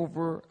and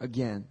over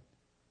again,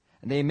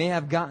 and they may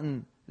have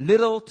gotten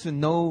little to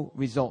no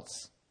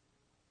results.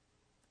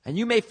 And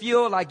you may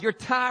feel like you're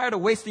tired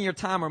of wasting your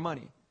time or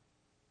money.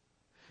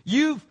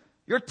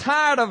 You're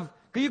tired of,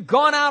 you've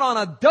gone out on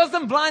a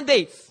dozen blind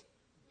dates.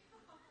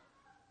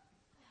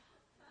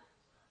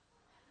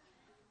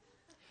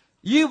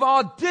 You've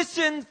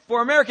auditioned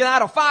for American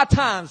Idol 5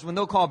 times with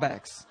no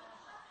callbacks.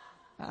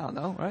 I don't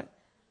know, right?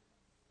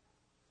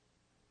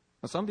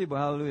 Well, some people,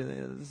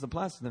 hallelujah, this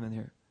applies to them in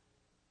here.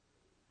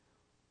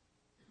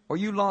 Or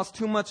you lost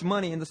too much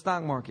money in the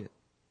stock market.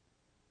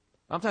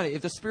 I'm telling you,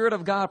 if the Spirit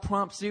of God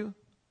prompts you,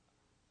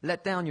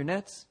 let down your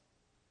nets,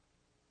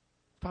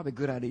 probably a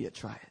good idea to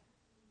try it.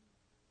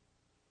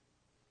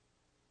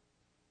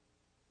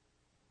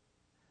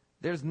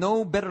 There's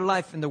no better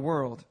life in the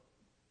world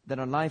than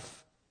a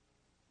life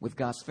with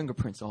God's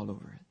fingerprints all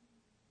over it.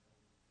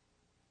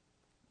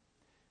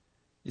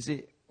 You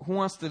see, who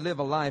wants to live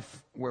a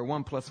life where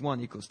 1 +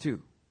 1 =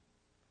 2?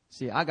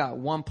 See, I got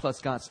 1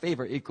 + God's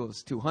favor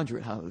 =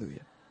 200.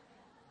 Hallelujah.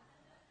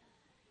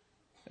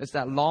 It's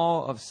that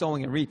law of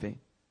sowing and reaping.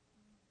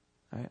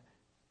 All right?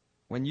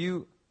 When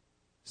you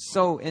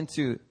sow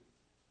into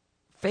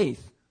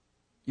faith,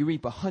 you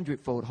reap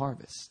 100-fold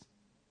harvest.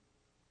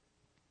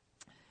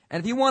 And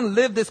if you want to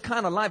live this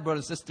kind of life,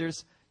 brothers and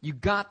sisters, you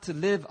got to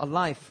live a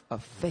life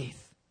of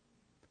faith.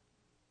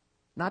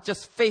 Not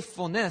just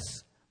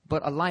faithfulness,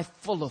 but a life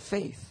full of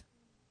faith.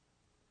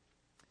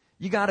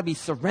 You got to be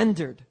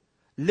surrendered,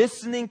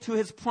 listening to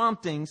his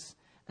promptings,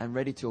 and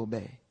ready to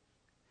obey.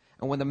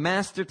 And when the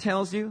master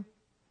tells you,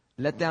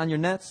 let down your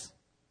nets,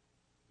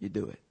 you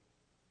do it.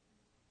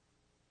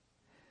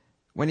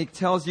 When he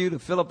tells you to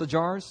fill up the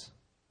jars,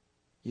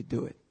 you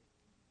do it.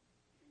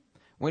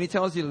 When he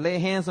tells you to lay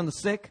hands on the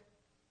sick,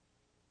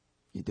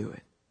 you do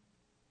it.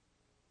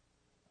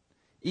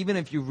 Even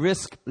if you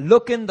risk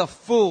looking the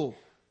fool,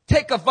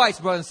 take advice,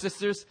 brothers and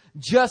sisters,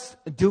 just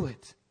do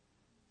it.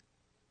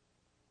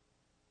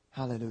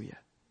 Hallelujah.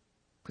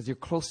 Because you're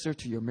closer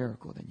to your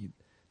miracle than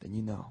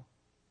you know.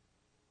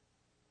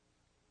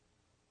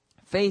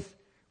 Faith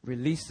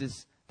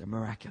releases the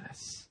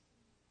miraculous.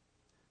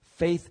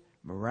 Faith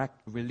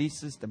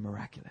releases the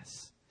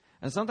miraculous.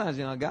 And sometimes,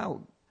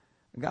 God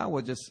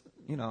will just,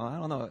 I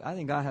don't know. I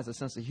think God has a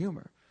sense of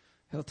humor.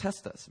 He'll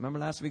test us. Remember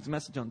last week's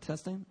message on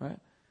testing, right?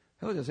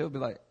 He'll be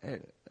like, hey,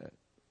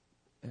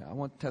 I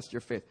want to test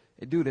your faith.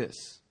 Hey, do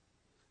this.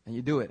 And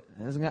you do it.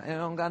 And it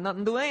don't got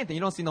nothing to do with anything.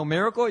 You don't see no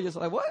miracle. You're just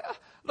like, what?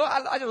 Look,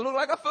 I just look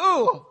like a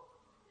fool.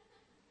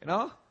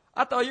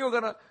 I thought you were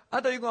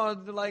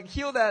gonna like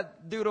heal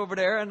that dude over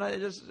there, and I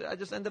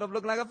just ended up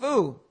looking like a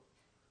fool.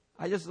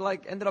 I just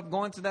ended up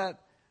going to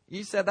that.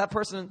 You said that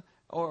person,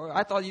 or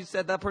I thought you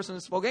said that person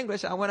spoke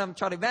English. I went and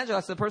tried to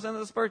evangelize the person,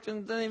 and this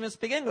person didn't even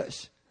speak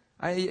English.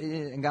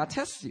 And God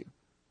tests you.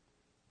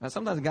 Now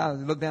sometimes God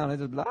will look down and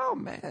just be like, oh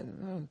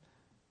man,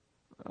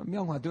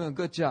 Myung-hwa doing a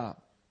good job.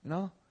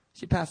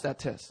 She passed that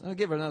test. I'll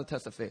give her another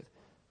test of faith.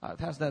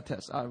 Pass that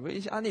test. I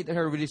need her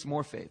to release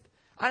more faith.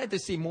 I need to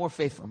see more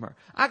faith from her.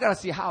 I got to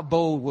see how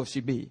bold will she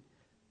be.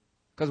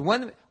 Because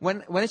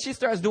when she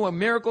starts doing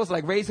miracles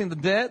like raising the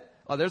dead,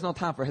 there's no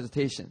time for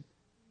hesitation.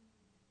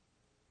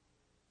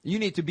 You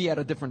need to be at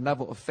a different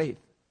level of faith.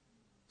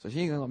 So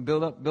she's going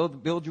to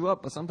build you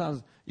up, but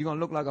sometimes you're going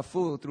to look like a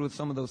fool through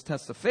some of those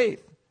tests of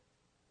faith.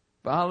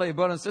 But hallelujah,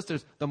 brothers and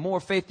sisters, the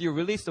more faith you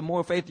release, the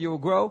more faith you will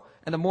grow.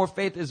 And the more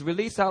faith is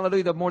released,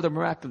 hallelujah, the more the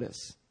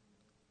miraculous.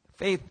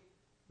 Faith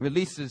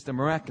releases the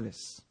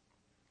miraculous.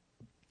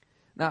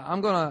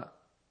 Now,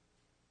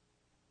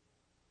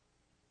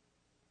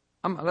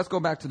 let's go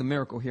back to the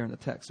miracle here in the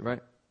text,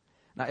 right?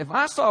 Now, if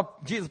I saw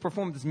Jesus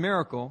perform this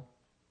miracle,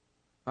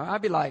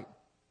 I'd be like,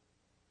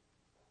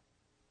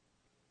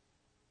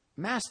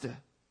 Master,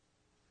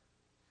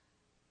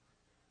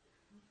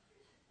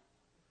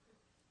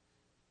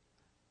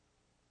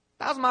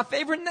 that was my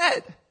favorite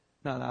net.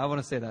 No, I want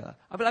to say that.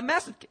 I'll be like,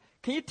 Master,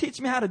 can you teach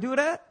me how to do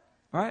that?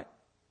 All right?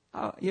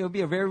 You'll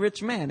be a very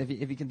rich man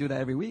if you can do that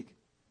every week.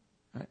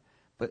 All right?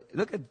 But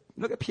look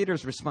at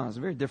Peter's response.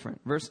 Very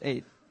different. Verse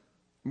 8.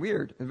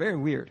 Weird. Very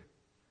weird.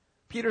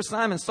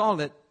 Simon saw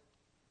it.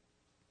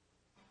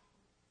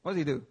 What did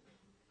he do?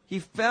 He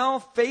fell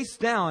face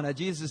down at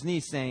Jesus'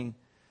 knees saying,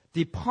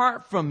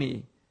 depart from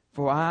me,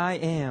 for I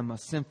am a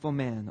sinful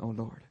man, O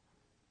Lord.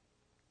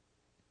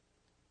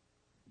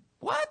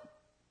 What?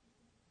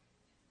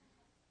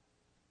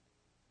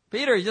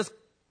 Peter,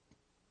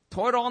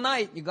 toiled all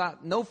night. You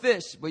got no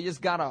fish, but you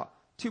just got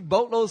 2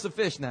 boatloads of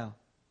fish now.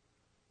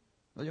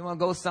 Well, you want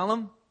to go sell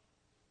them?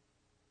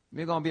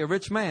 You're going to be a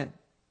rich man.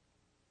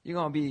 You're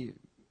going to be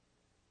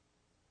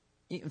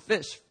eating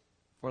fish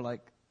for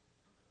like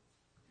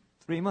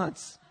 3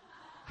 months.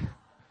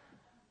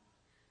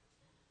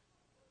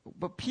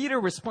 But Peter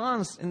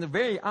responds in a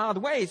very odd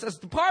way. He says,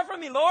 "Depart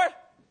from me, Lord.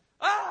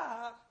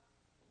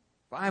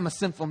 For I am a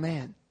sinful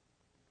man."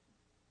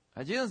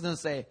 Jesus didn't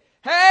say,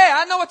 "Hey,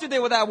 I know what you did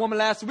with that woman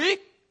last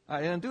week."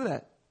 I didn't do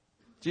that.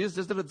 Jesus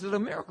just did a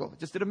miracle.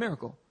 Just did a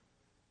miracle.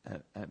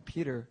 And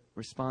Peter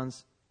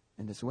responds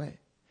in this way.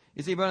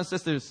 You see, brothers and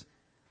sisters,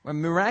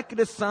 when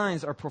miraculous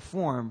signs are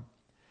performed,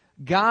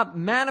 God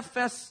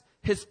manifests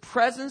his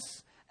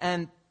presence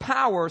and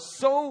power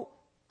so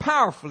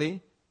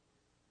powerfully,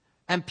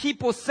 and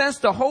people sense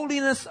the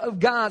holiness of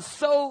God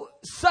so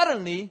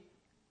suddenly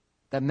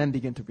that men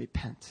begin to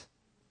repent.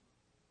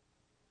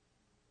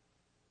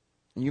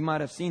 And you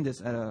might have seen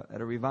this at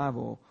a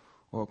revival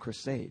or a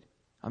crusade.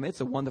 I mean,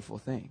 it's a wonderful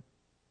thing.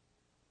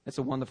 It's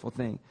a wonderful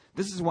thing.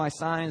 This is why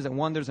signs and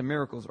wonders and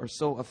miracles are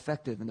so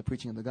effective in the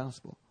preaching of the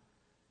gospel.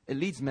 It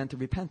leads men to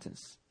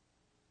repentance.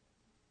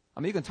 I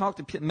mean, you can talk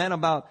to men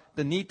about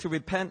the need to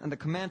repent and the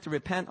command to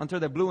repent until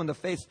they're blue in the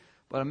face,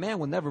 but a man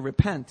will never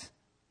repent.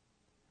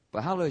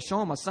 But how do they show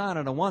them a sign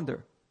and a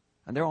wonder?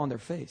 And they're on their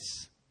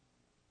face.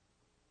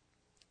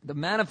 The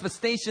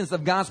manifestations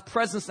of God's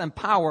presence and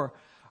power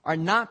are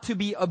not to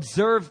be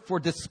observed for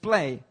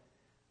display,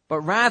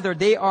 but rather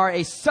they are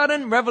a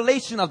sudden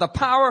revelation of the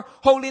power,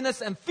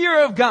 holiness, and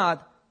fear of God.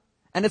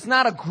 And it's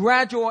not a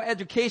gradual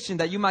education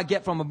that you might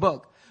get from a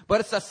book, but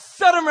it's a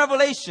sudden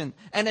revelation,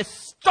 and it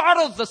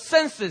startles the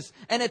senses,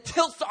 and it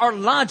tilts our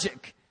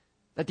logic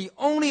that the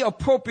only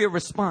appropriate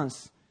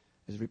response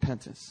is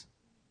repentance.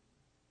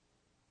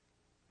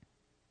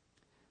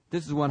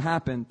 This is what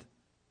happened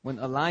when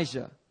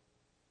Elijah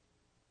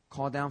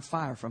called down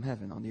fire from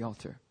heaven on the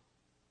altar.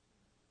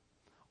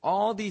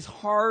 All these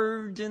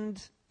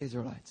hardened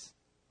Israelites,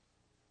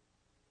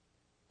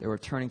 they were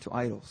turning to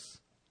idols.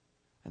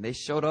 And they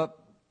showed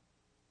up,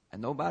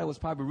 and nobody was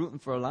probably rooting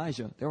for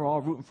Elijah. They were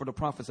all rooting for the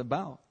prophets of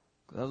Baal,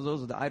 because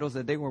those are the idols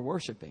that they were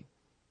worshiping.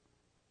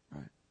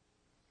 Right?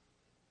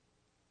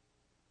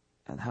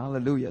 And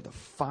hallelujah, the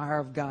fire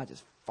of God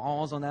just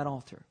falls on that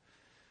altar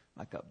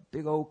like a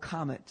big old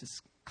comet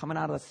just coming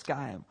out of the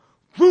sky, and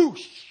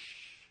whoosh,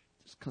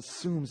 just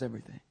consumes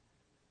everything.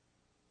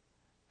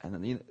 And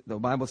then the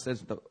Bible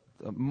says the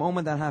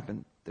moment that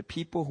happened, the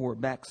people who were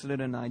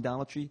backslidden in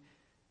idolatry,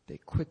 they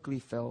quickly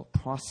fell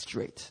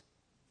prostrate,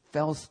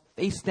 fell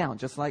face down,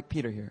 just like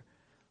Peter here,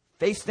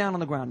 face down on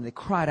the ground, and they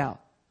cried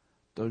out,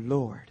 "The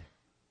Lord,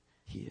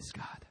 He is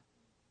God."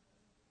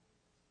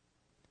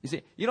 You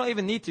see, you don't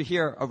even need to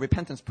hear a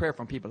repentance prayer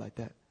from people like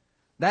that.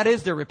 That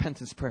is their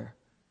repentance prayer.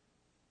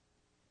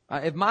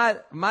 If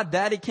my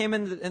daddy came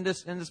in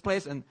this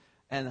place and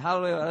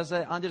hallelujah, I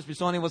said Andres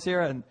Bisoni was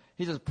here and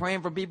he's just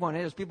praying for people and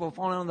there's people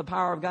falling on the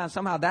power of God. And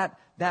somehow that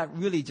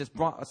really just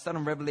brought a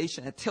sudden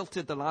revelation. It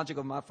tilted the logic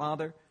of my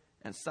father,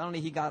 and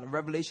suddenly he got a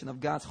revelation of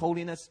God's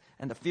holiness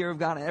and the fear of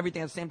God and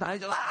everything at the same time.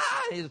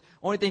 The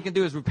only thing he can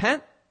do is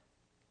repent.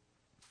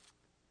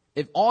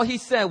 If all he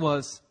said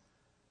was,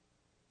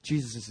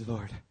 "Jesus is the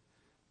Lord,"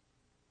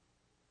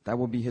 that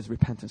will be his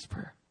repentance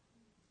prayer.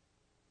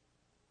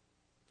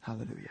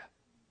 Hallelujah.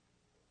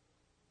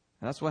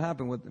 And that's what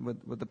happened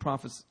with the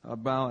prophets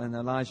Baal and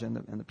Elijah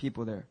and the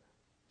people there.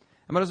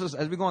 And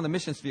as we go on the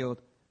missions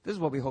field, this is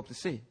what we hope to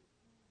see.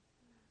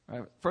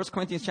 Right? 1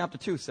 Corinthians chapter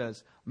 2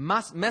 says,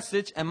 "My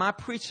message and my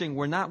preaching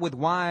were not with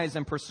wise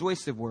and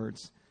persuasive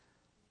words,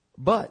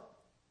 but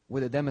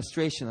with a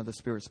demonstration of the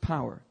Spirit's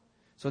power,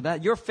 so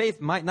that your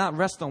faith might not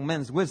rest on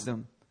men's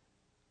wisdom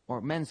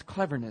or men's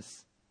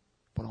cleverness,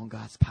 but on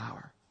God's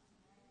power."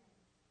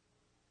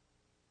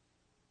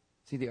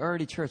 See, the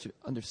early church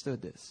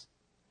understood this.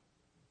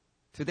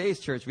 Today's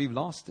church, we've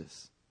lost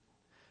this.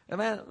 And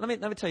man, let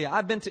me tell you,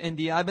 I've been to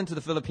India, I've been to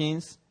the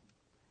Philippines,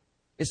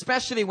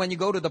 especially when you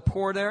go to the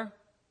poor there,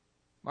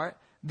 right?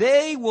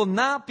 They will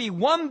not be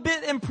one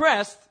bit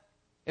impressed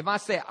if I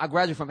say I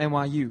graduated from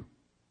NYU.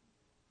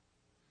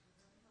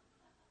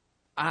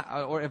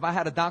 Or if I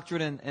had a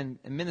doctorate in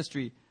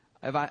ministry,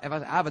 if I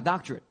have a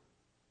doctorate.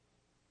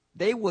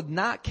 They would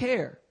not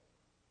care.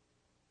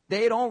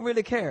 They don't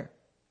really care.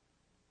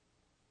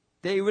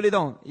 They really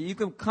don't. You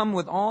can come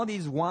with all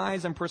these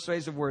wise and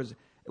persuasive words.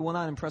 It will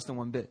not impress them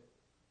one bit.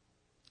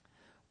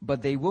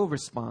 But they will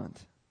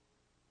respond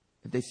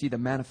if they see the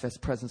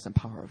manifest presence and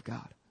power of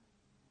God.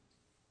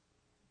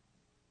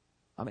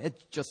 I mean,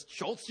 it just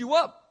jolts you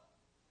up.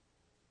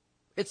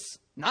 It's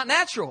not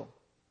natural.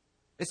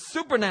 It's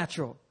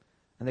supernatural.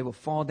 And they will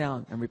fall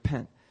down and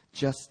repent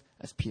just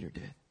as Peter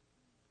did.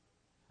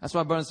 That's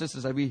why, brothers and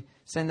sisters, as we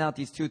send out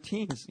these 2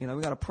 teams, we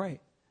got to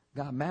pray.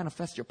 God,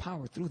 manifest your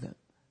power through them.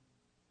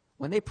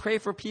 When they pray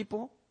for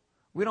people,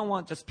 we don't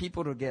want just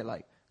people to get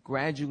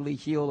gradually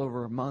healed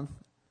over a month.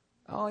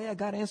 Oh yeah,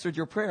 God answered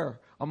your prayer.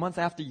 A month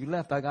after you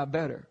left, I got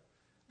better.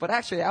 But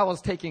actually, I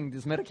was taking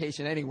this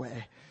medication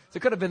anyway. So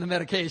it could have been the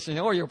medication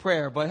or your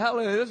prayer. But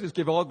hallelujah, let's just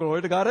give all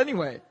glory to God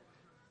anyway.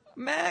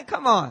 Man,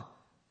 come on.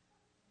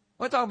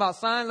 We're talking about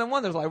signs and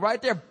wonders. Like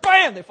right there,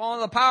 bam, they fall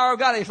under the power of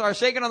God. They start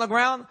shaking on the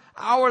ground.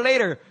 An hour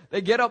later,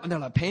 they get up and they're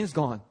like, pain's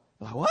gone.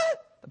 They're like,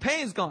 what? The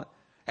pain's gone.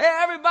 Hey,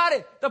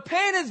 everybody, the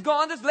pain is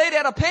gone. This lady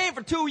had a pain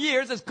for 2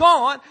 years. It's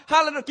gone.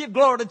 Hallelujah, give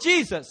glory to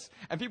Jesus.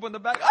 And people in the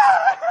back,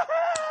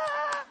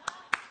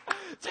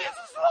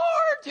 Jesus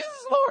Lord,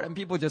 Jesus Lord. And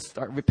people just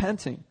start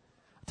repenting.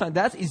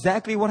 That's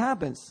exactly what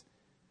happens.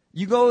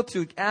 You go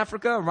to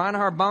Africa,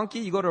 Reinhard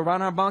Bonnke, you go to a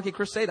Reinhard Bonnke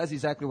crusade, that's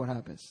exactly what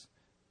happens.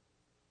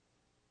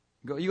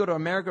 You go to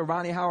America,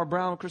 Ronnie Howard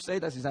Brown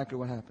crusade, that's exactly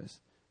what happens.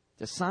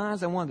 Just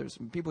signs and wonders.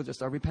 People just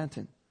start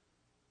repenting.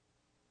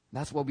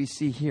 That's what we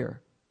see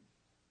here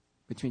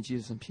between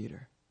Jesus and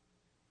Peter.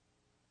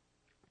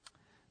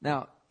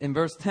 Now, in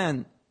verse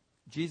 10,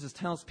 Jesus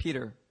tells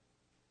Peter,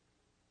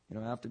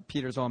 after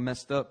Peter's all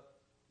messed up,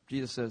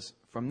 Jesus says,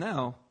 from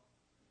now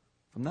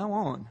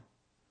on,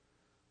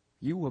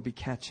 you will be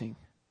catching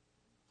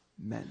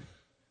men.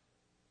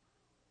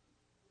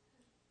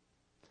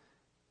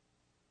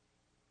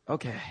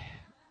 Okay.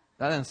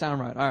 That didn't sound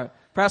right. All right.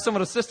 Perhaps some of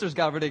the sisters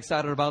got really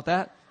excited about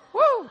that.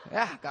 Woo!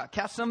 Yeah, gotta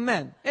catch some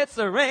men. It's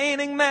a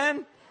raining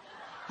men.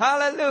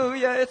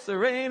 Hallelujah. It's a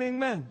raining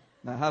men.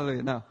 No,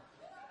 hallelujah. No.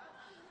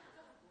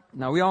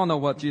 Now, we all know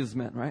what Jesus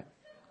meant, right?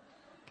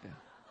 Okay.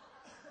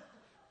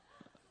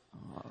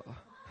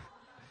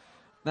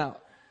 Now,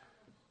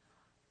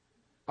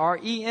 our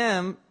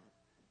EM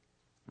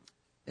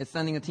is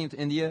sending a team to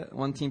India,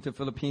 one team to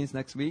Philippines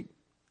next week,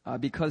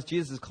 because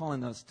Jesus is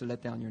calling us to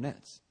let down your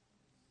nets.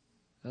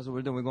 That's what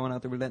we're doing. We're going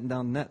out there, we're letting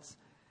down nets.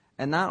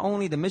 And not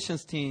only the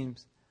missions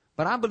teams,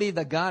 but I believe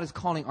that God is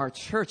calling our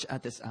church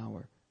at this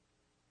hour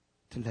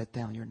to let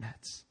down your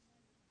nets.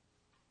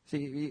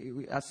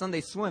 See, at Sunday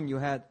Swim, you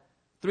had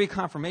 3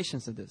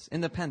 confirmations of this,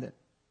 independent.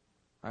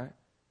 All right?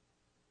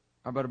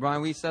 Our brother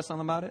Brian Wee said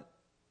something about it.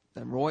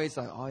 Then Roy's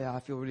like, oh yeah, I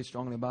feel really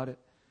strongly about it.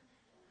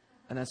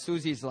 And then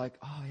Susie's like,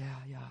 oh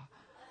yeah.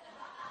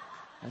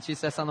 And she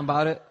said something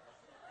about it.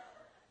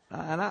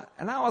 And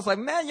I was like,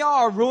 man, y'all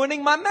are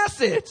ruining my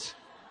message.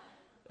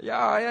 Yeah,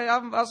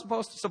 I'm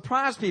supposed to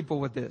surprise people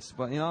with this.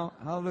 But,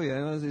 hallelujah.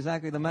 It was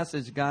exactly the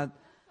message God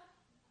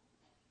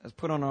has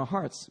put on our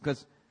hearts.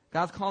 Because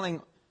God's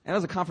calling, and it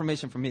was a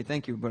confirmation for me.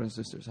 Thank you, brothers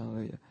and sisters.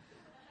 Hallelujah.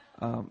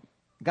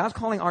 God's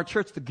calling our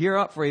church to gear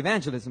up for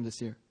evangelism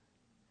this year.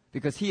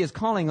 Because He is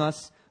calling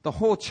us, the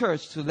whole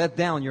church, to let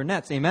down your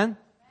nets. Amen?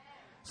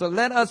 So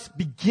let us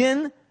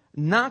begin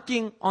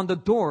knocking on the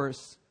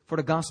doors for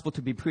the gospel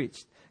to be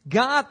preached.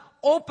 God,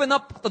 open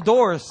up the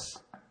doors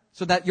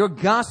so that your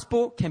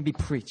gospel can be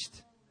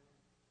preached.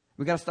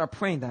 We got to start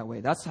praying that way.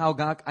 That's how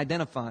God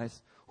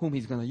identifies whom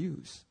He's going to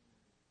use.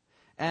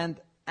 And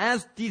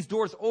as these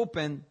doors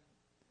open,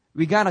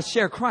 we got to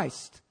share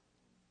Christ.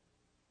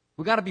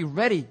 We got to be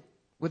ready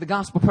with the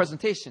gospel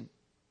presentation.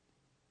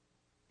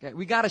 Okay,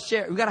 we got to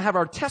share. We got to have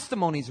our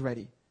testimonies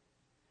ready.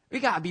 We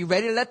got to be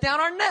ready to let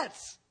down our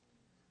nets.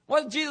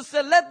 What Jesus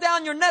said, let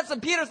down your nets,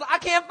 and Peter's like, I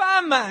can't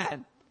find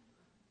mine.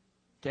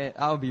 Okay,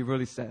 I would be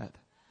really sad.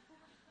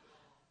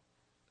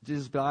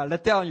 Jesus be like,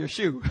 let down your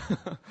shoe.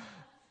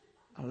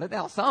 I'll let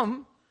down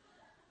some.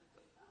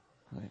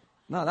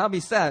 No, that would be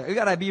sad. We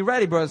got to be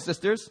ready, brothers and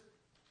sisters.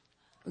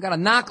 We got to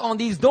knock on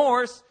these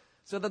doors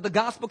so that the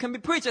gospel can be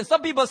preached. And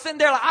some people are sitting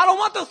there like, I don't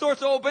want those doors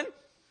to open.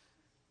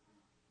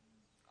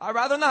 I'd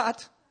rather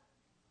not.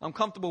 I'm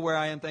comfortable where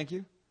I am, thank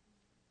you.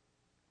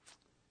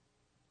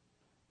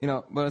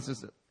 Brothers and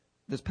sisters,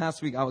 this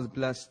past week I was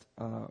blessed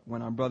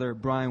when our brother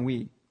Brian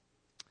Wee,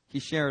 he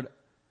shared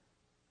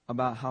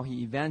about how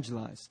he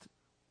evangelized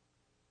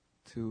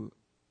to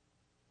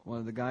one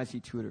of the guys he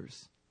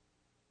tutors.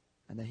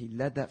 And that he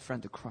led that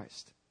friend to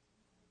Christ.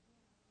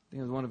 I think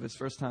it was one of his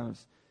first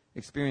times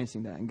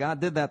experiencing that. And God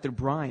did that through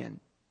Brian.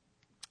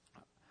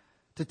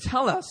 To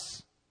tell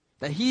us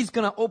that He's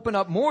going to open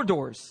up more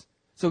doors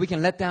so we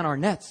can let down our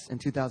nets in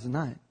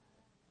 2009.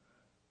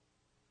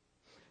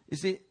 You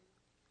see,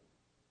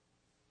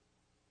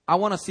 I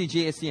want to see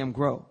JSEM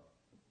grow.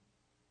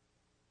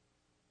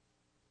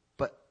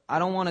 But I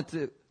don't want it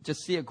to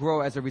just see it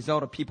grow as a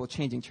result of people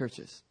changing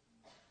churches.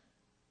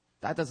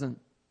 That doesn't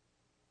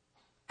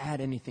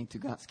add anything to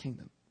God's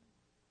kingdom.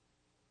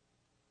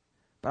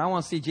 But I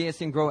want to see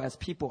JSEM grow as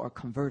people are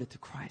converted to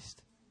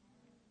Christ.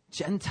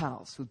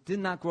 Gentiles who did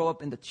not grow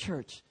up in the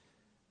church.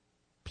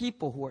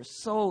 People who are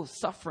so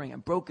suffering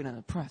and broken and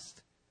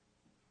oppressed.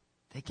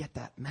 They get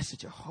that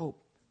message of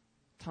hope.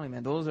 I'm telling you,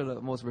 man, those are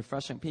the most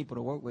refreshing people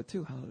to work with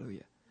too.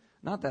 Hallelujah.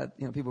 Not that,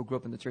 people grew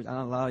up in the church. I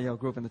know a lot of y'all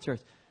grew up in the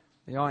church.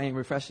 Y'all ain't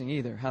refreshing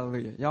either.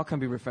 Hallelujah. Y'all can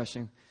be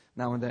refreshing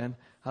now and then.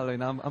 Hallelujah.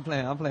 Now, I'm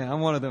playing. I'm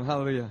one of them.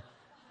 Hallelujah.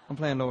 I'm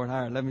playing, Lord.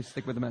 All right, let me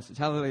stick with the message.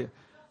 Hallelujah.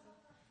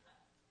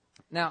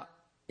 Now,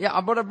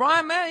 our brother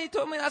Brian, man, he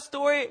told me that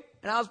story,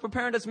 and I was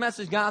preparing this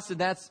message. God said,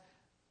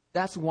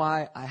 that's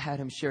why I had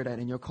him share that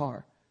in your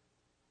car.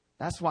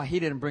 That's why he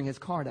didn't bring his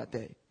car that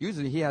day.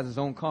 Usually he has his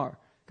own car.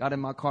 Got in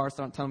my car,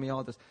 started telling me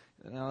all this.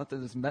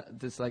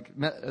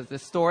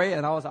 this story,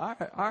 and I was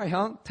like, all right,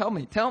 Hung, tell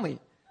me. And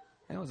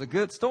it was a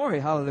good story,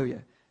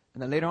 hallelujah.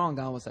 And then later on,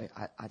 God was like,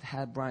 I've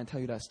had Brian tell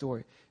you that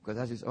story because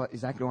that's just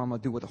exactly what I'm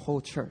going to do with the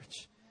whole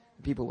church.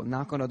 People will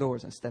knock on the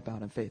doors and step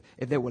out in faith.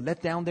 If they will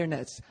let down their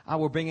nets, I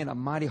will bring in a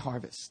mighty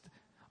harvest,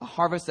 a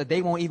harvest that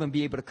they won't even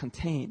be able to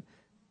contain.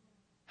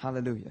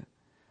 Hallelujah.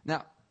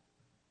 Now,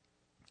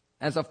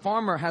 as a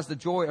farmer has the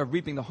joy of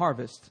reaping the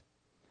harvest,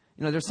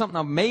 there's something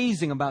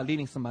amazing about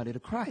leading somebody to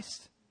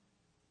Christ.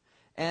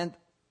 And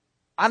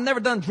I've never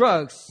done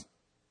drugs,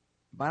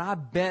 but I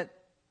bet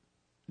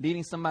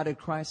leading somebody to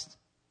Christ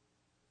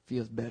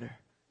feels better.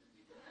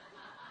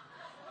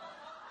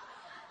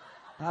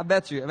 I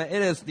bet you. I mean,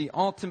 it is the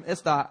ultimate.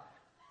 It's the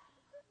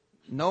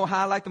no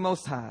high like the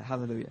most high.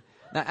 Hallelujah.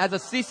 Now, as a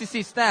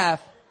CCC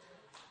staff,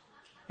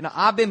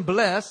 I've been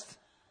blessed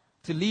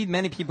to lead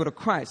many people to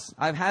Christ.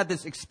 I've had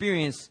this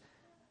experience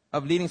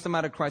of leading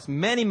somebody to Christ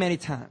many, many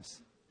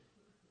times.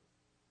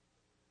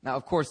 Now,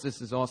 of course, this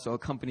is also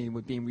accompanied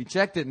with being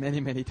rejected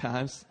many, many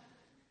times.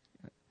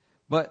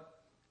 But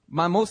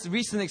my most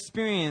recent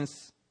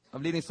experience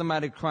of leading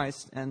somebody to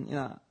Christ,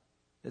 and,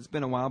 it's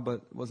been a while,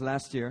 but it was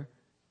last year,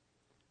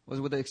 was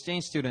with an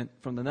exchange student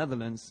from the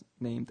Netherlands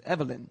named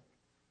Evelyn.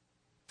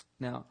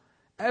 Now,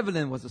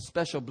 Evelyn was a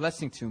special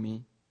blessing to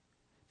me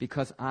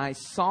because I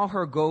saw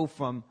her go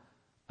from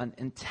an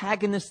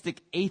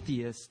antagonistic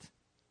atheist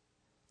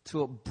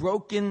to a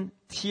broken,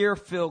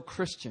 tear-filled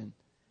Christian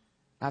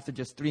after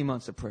just 3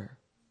 months of prayer.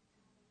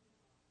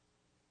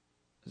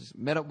 I just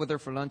met up with her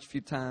for lunch a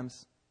few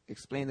times,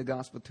 explained the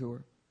gospel to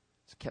her,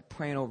 just kept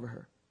praying over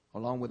her,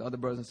 along with other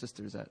brothers and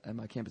sisters at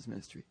my campus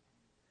ministry.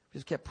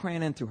 Just kept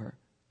praying into her.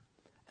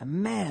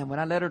 And man, when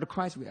I led her to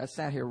Christ, I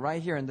sat here,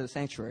 right here in the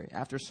sanctuary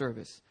after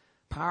service.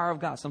 Power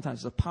of God,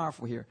 sometimes it's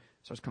powerful here.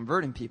 Starts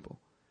converting people.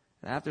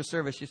 And after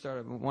service, she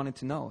started wanting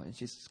to know. And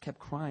she just kept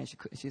crying.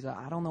 She said,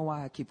 I don't know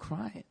why I keep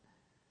crying.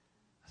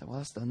 I said, well,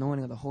 that's the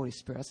anointing of the Holy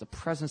Spirit. That's the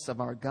presence of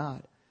our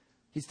God.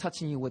 He's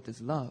touching you with his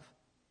love.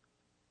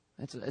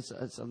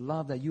 It's a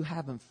love that you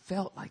haven't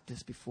felt like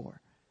this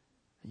before.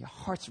 And your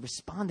heart's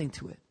responding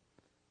to it.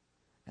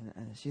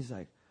 And she's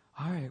like,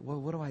 all right, well,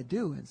 what do I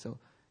do? And so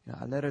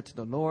I led her to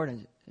the Lord,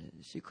 and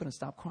she couldn't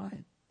stop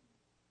crying.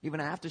 Even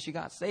after she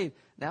got saved,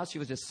 now she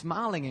was just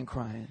smiling and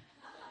crying.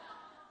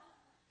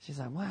 She's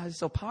like, wow, it's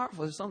so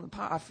powerful. There's something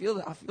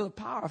powerful. I feel the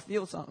power. I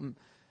feel something.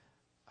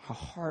 Her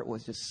heart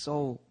was just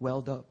so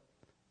welled up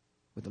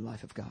with the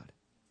life of God.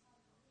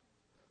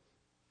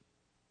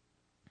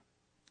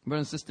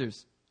 Brothers and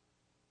sisters,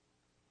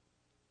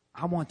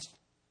 I want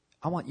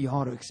you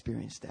all to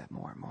experience that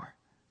more and more.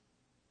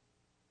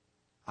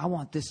 I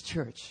want this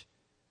church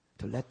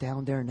to let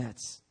down their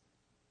nets.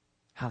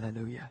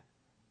 Hallelujah.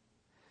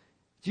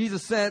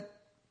 Jesus said,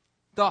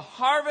 the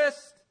harvest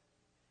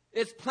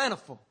is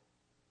plentiful.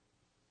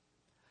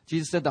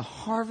 Jesus said, the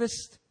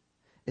harvest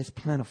is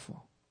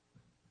plentiful.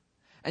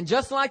 And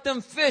just like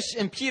them fish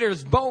in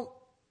Peter's boat,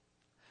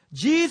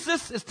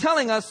 Jesus is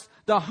telling us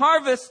the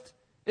harvest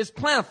is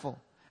plentiful.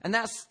 And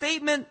that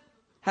statement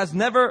has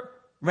never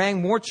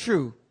rang more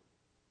true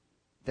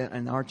than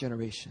in our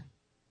generation.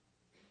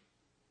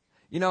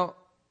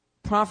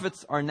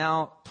 Prophets are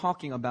now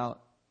talking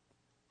about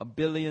a 1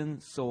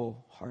 billion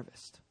soul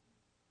harvest.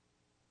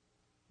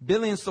 1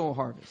 billion soul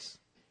harvest.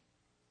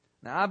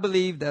 Now, I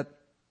believe that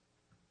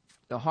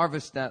the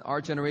harvest that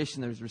our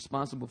generation is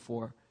responsible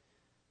for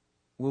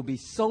will be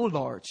so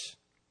large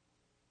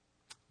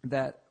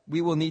that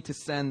we will need to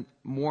send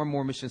more and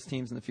more missions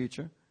teams in the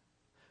future.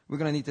 We're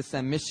going to need to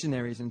send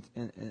missionaries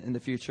in the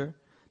future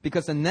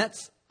because the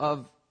nets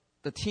of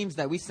the teams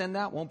that we send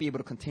out won't be able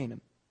to contain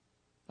them.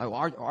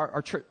 Like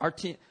our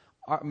team,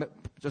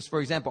 just for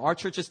example, our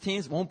church's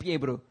teams won't be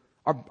able to.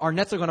 Our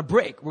nets are going to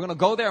break. We're going to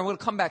go there and we're going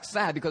to come back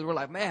sad because we're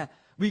like, man,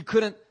 we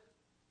couldn't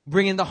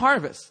bring in the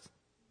harvest.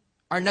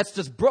 Our nets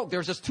just broke.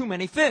 There's just too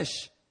many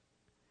fish.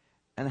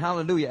 And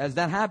hallelujah, as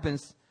that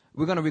happens,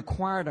 we're going to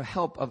require the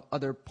help of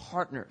other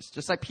partners.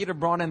 Just like Peter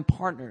brought in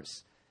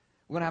partners,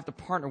 we're going to have to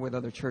partner with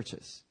other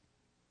churches.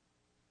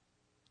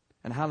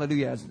 And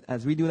hallelujah,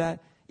 as we do that,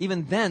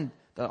 even then,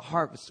 the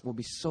harvest will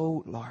be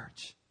so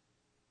large.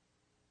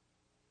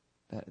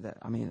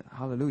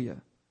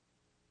 Hallelujah.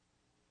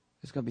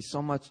 There's going to be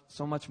so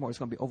much more. It's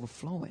going to be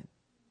overflowing.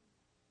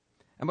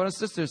 And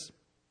brothers and sisters,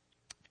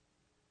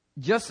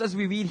 just as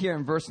we read here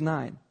in verse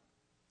 9,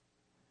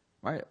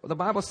 right? The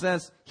Bible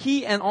says,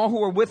 he and all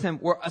who were with him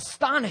were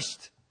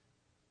astonished.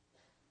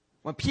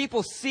 When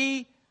people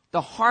see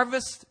the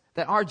harvest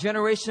that our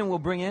generation will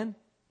bring in,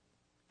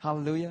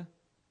 hallelujah.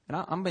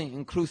 And I'm being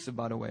inclusive,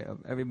 by the way, of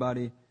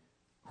everybody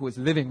who is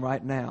living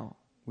right now.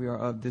 We are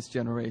of this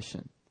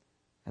generation.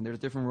 And there's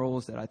different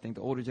roles that I think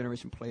the older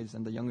generation plays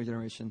and the younger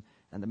generation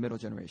and the middle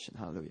generation.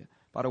 Hallelujah.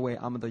 By the way,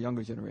 I'm of the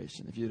younger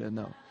generation, if you didn't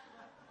know.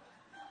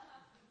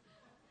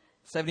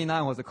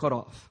 79 was the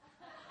cutoff.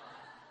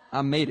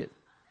 I made it.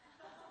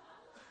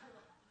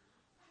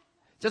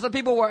 Just as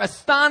people were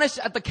astonished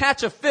at the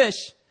catch of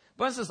fish,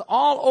 but this is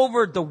all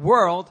over the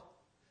world.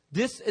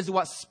 This is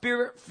what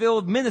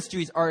spirit-filled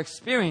ministries are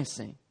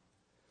experiencing.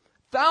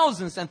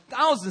 thousands and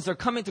thousands are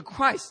coming to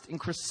Christ in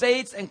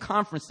crusades and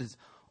conferences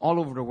all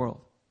over the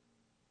world.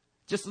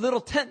 Just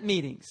little tent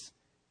meetings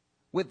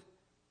with,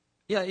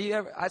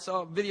 I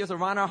saw videos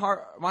of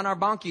Reinhard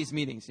Bonnke's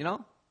meetings, you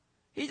know.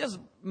 He just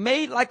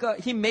made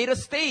he made a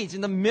stage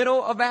in the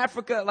middle of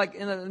Africa, like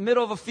in the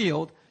middle of a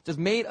field, just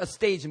made a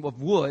stage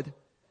of wood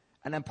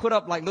and then put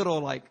up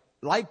little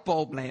light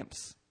bulb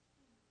lamps.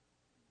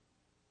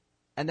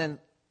 And then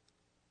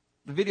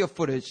the video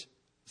footage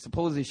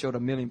supposedly showed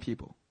 1 million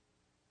people.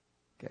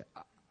 Okay,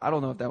 I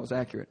don't know if that was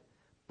accurate,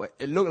 but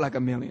it looked like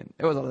 1 million.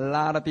 It was a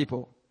lot of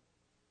people.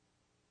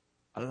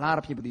 A lot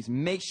of people, these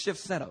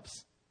makeshift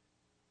setups.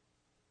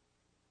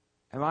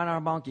 And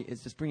Reinhard Bonnke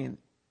is just bringing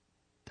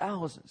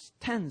thousands,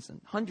 tens and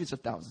hundreds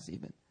of thousands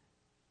even.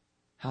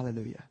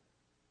 Hallelujah.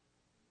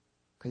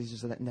 Because he's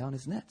just letting down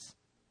his nets.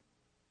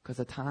 Because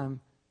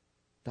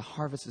the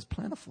harvest is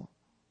plentiful.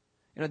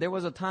 You know, there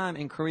was a time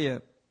in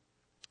Korea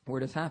where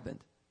this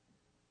happened.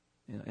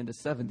 You know, in the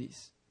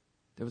 70s.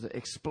 There was an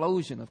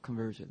explosion of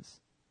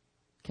conversions.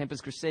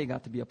 Campus Crusade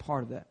got to be a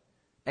part of that.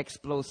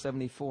 Explo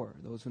 74,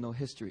 those who know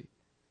history.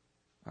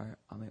 All right,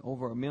 I mean,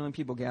 over 1 million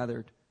people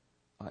gathered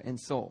in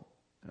Seoul,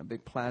 in a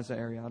big plaza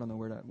area. I don't know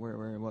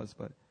where it was,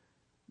 but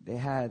they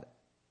had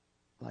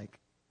I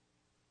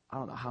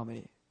don't know how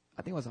many.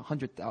 I think it was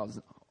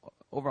 100,000,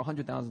 over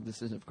 100,000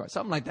 decisions of Christ,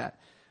 something like that.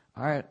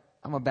 All right,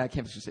 I'm a bad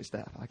Campus Crusade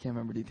staff. I can't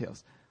remember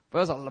details, but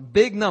it was a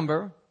big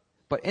number.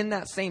 But in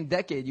that same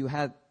decade, you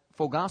had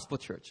Full Gospel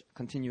Church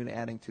continually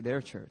adding to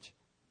their church.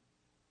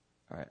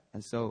 All right,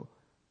 and so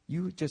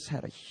you just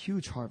had a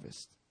huge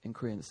harvest in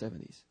Korea in the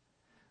 70s.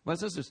 But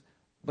sisters,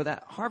 but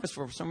that harvest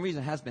for some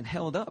reason has been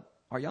held up.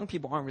 Our young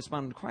people aren't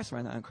responding to Christ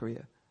right now in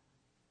Korea.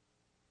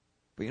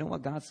 But you know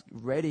what? God's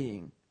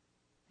readying.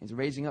 He's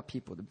raising up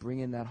people to bring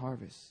in that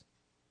harvest.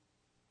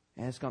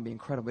 And it's going to be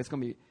incredible. It's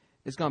going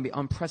to be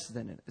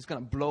unprecedented. It's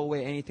going to blow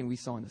away anything we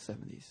saw in the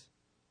 70s.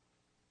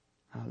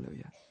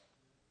 Hallelujah.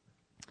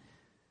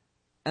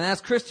 And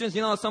as Christians,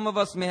 you know, some of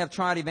us may have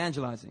tried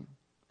evangelizing.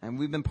 And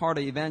we've been part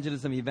of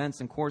evangelism events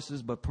and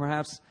courses, but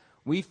perhaps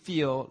we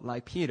feel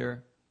like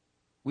Peter,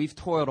 we've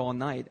toiled all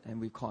night and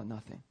we've caught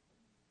nothing.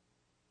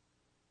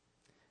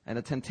 And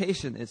the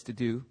temptation is to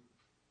do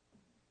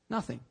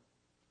nothing.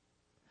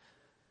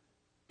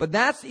 But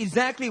that's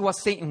exactly what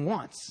Satan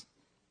wants.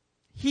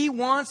 He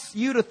wants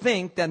you to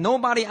think that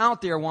nobody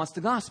out there wants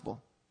the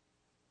gospel.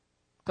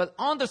 Because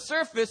on the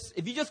surface,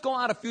 if you just go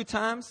out a few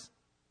times,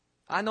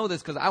 I know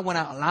this because I went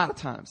out a lot of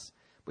times.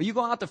 But you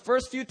go out the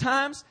first few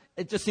times,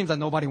 it just seems like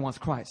nobody wants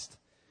Christ.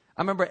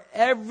 I remember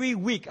every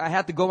week I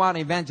had to go out and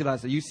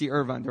evangelize at UC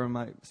Irvine during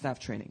my staff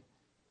training.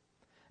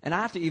 And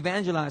I have to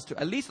evangelize to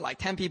at least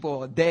 10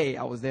 people a day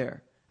I was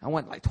there. I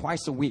went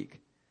twice a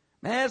week.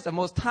 Man, it's the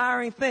most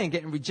tiring thing,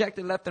 getting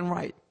rejected left and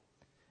right.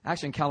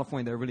 Actually, in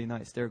California, they're really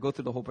nice. They'll go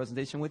through the whole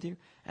presentation with you,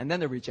 and then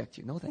they reject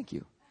you. No, thank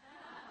you.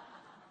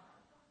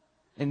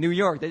 In New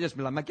York, they just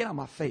be like, man, get out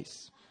my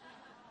face.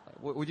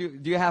 Do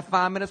you have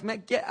 5 minutes?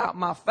 Man, get out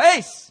my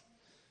face.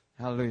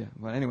 Hallelujah.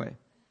 But anyway.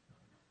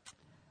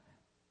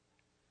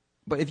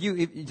 But if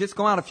you just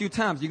go out a few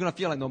times, you're going to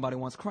feel like nobody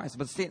wants Christ.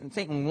 But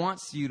Satan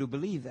wants you to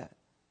believe that.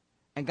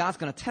 And God's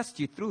going to test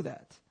you through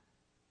that.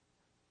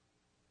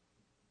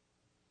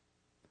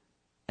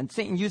 And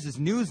Satan uses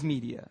news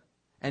media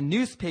and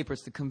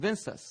newspapers to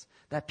convince us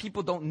that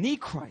people don't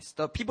need Christ,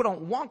 that people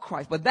don't want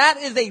Christ. But that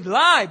is a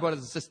lie, brothers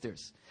and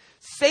sisters.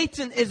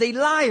 Satan is a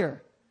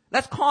liar.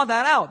 Let's call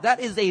that out. That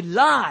is a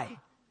lie.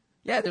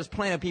 Yeah, there's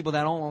plenty of people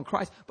that don't want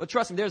Christ. But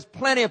trust me, there's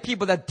plenty of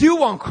people that do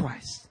want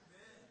Christ.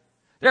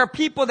 There are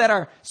people that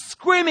are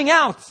screaming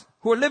out,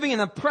 who are living in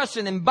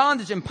oppression, in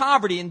bondage, in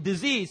poverty, in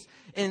disease,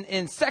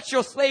 in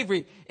sexual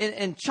slavery,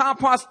 in child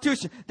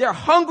prostitution. They're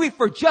hungry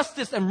for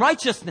justice and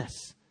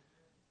righteousness.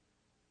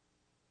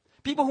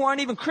 People who aren't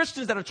even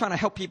Christians that are trying to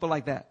help people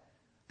like that.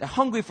 They're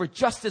hungry for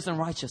justice and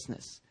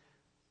righteousness.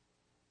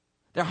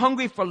 They're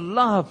hungry for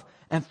love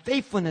and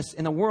faithfulness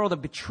in a world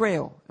of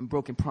betrayal and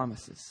broken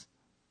promises.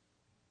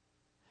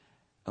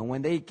 And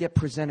when they get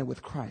presented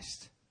with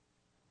Christ,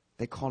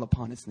 they call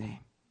upon His name.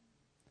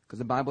 Because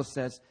the Bible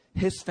says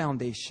His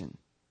foundation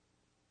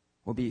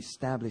will be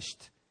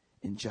established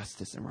in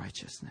justice and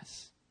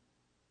righteousness.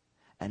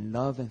 And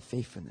love and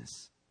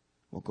faithfulness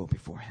will go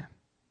before Him.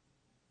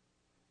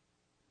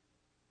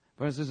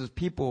 Brothers and sisters,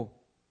 people,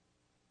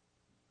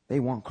 they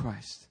want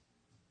Christ.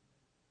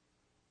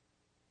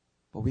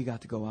 But we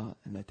got to go out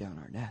and let down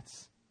our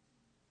nets.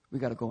 We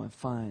got to go and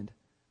find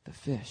the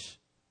fish.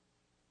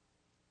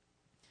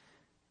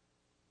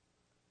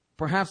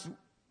 Perhaps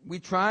we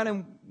tried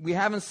and we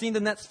haven't seen the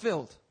nets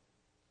filled.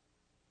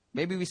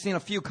 Maybe we've seen a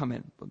few come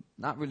in, but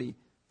not really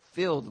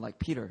filled like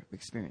Peter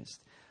experienced.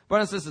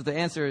 Brothers and sisters, the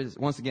answer is,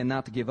 once again,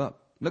 not to give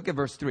up. Look at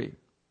verse 3.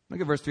 Look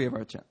at verse 3 of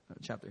our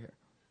chapter here.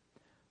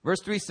 Verse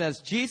 3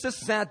 says, Jesus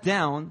sat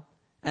down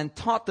and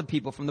taught the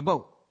people from the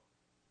boat.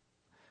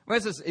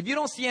 Brothers and sisters, if you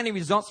don't see any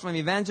results from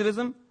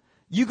evangelism,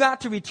 you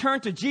got to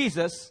return to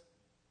Jesus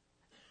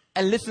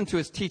and listen to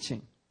His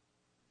teaching.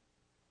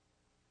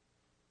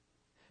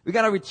 We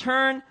got to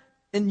return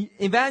in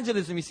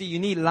evangelism, you see, you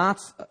need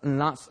lots and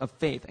lots of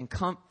faith. And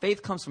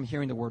faith comes from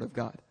hearing the Word of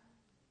God.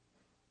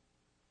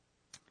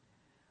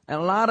 And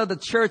a lot of the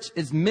church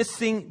is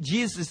missing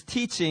Jesus'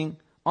 teaching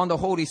on the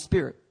Holy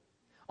Spirit,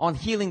 on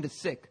healing the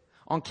sick,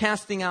 on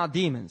casting out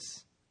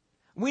demons.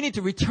 We need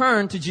to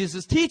return to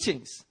Jesus'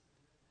 teachings.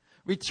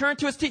 Return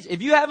to His teaching.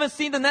 If you haven't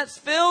seen the nets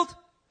filled,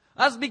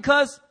 that's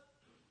because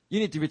you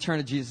need to return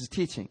to Jesus'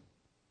 teaching.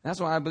 That's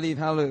why I believe,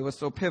 hallelujah, it was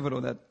so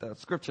pivotal that the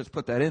scriptures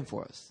put that in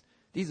for us.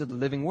 These are the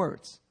living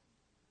words.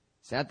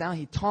 Sat down,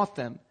 He taught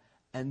them,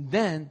 and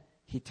then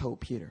He told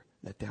Peter,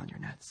 let down your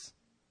nets.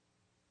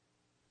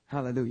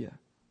 Hallelujah.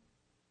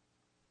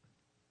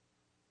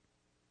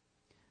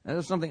 Now,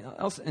 there's something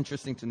else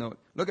interesting to note.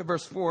 Look at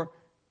verse 4.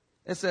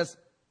 It says,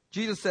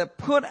 Jesus said,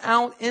 put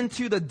out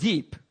into the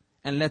deep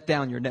and let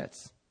down your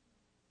nets.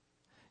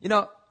 You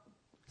know,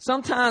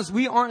 sometimes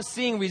we aren't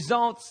seeing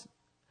results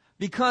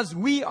because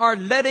we are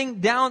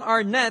letting down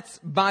our nets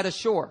by the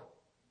shore.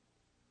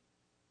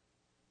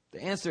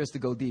 The answer is to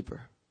go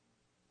deeper.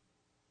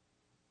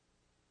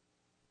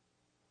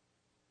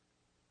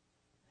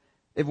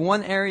 If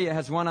one area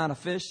has run out of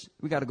fish,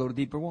 we got to go to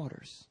deeper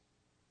waters.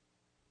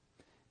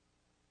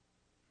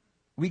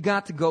 We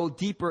got to go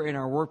deeper in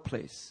our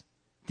workplace,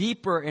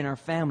 deeper in our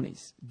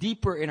families,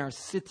 deeper in our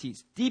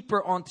cities,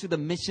 deeper onto the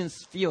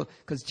missions field.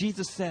 Because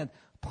Jesus said,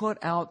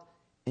 put out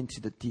into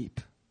the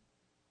deep.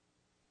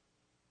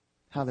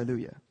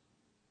 Hallelujah.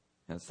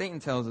 Now, Satan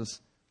tells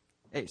us,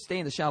 hey, stay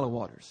in the shallow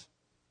waters.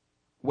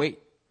 Wait,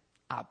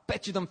 I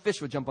bet you them fish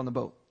would jump on the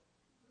boat.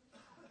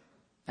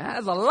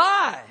 That's a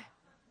lie.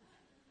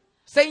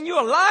 Satan,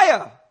 you're a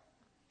liar.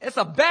 It's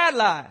a bad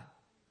lie.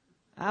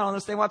 I don't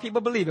understand why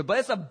people believe it, but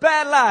it's a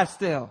bad lie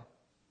still.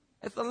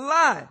 It's a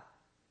lie.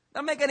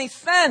 Doesn't make any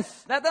sense.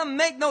 That doesn't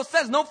make no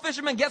sense. No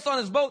fisherman gets on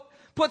his boat,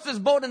 puts his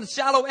boat in the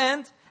shallow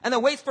end, and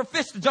then waits for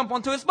fish to jump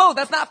onto his boat.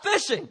 That's not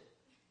fishing.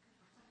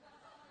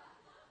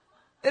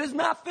 It is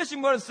not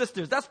fishing, brothers and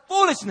sisters. That's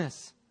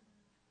foolishness.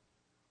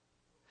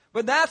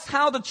 But that's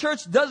how the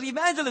church does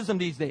evangelism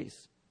these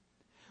days.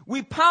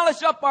 We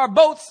polish up our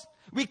boats.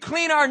 We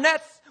clean our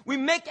nets. We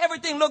make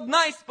everything look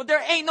nice, but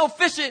there ain't no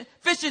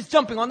fishes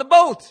jumping on the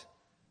boat.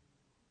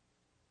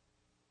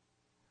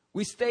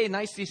 We stay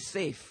nicely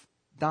safe,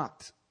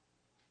 docked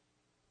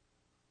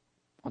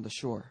on the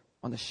shore,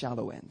 on the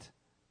shallow end,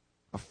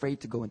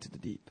 afraid to go into the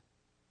deep.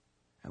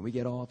 And we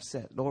get all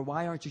upset. Lord,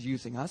 why aren't you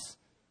using us?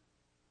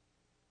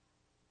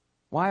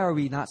 Why are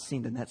we not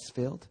seeing the nets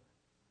filled?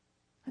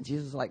 And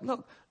Jesus is like,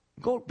 look,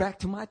 go back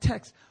to my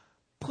text.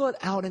 Put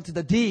out into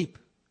the deep.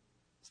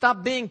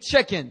 Stop being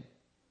chicken.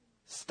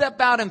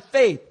 Step out in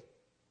faith.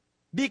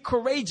 Be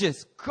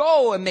courageous.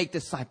 Go and make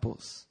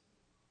disciples.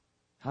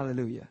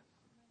 Hallelujah.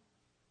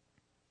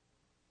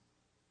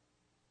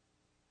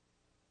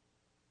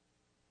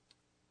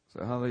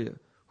 So, hallelujah.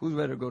 Who's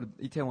ready to go to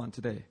Itaewon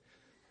today?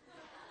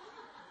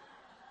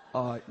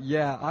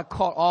 Yeah, I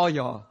caught all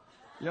y'all.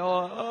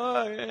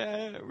 Y'all,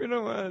 yeah, we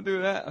don't want to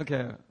do that.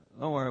 Okay,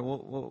 don't worry.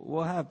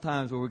 We'll have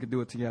times where we can do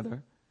it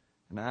together.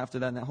 And after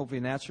that, hopefully,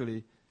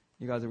 naturally,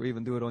 you guys will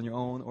even do it on your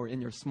own or in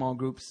your small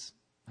groups.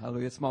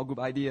 Hallelujah. Small group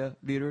idea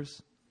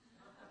leaders.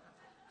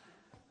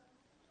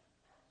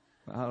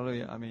 But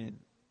hallelujah. I mean,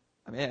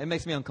 it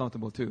makes me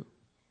uncomfortable too.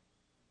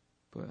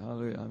 But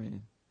hallelujah.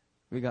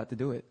 We got to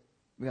do it.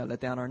 We got to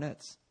let down our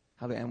nets.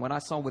 Hallelujah. And when I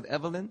saw with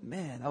Evelyn,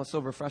 man, that was so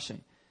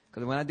refreshing.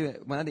 Because when I do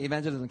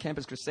evangelism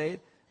Campus Crusade,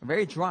 I'm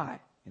very dry,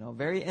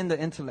 very in the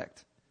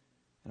intellect.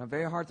 And I'm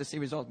very hard to see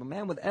results. But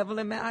man, with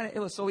Evelyn, man, it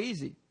was so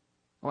easy.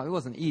 Well, it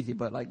wasn't easy,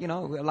 but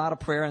a lot of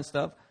prayer and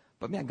stuff.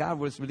 But man, God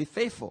was really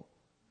faithful.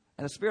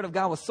 And the Spirit of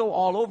God was so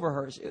all over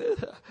her. She,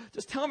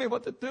 just tell me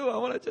what to do. I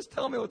want to just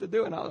tell me what to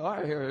do. And I was all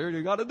right, here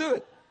you got to do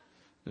it.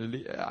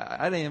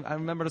 I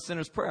remember the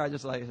sinner's prayer. I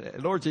just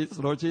Lord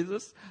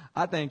Jesus,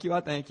 I thank you.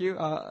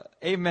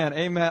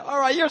 Amen. All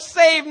right, you're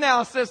saved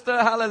now, sister.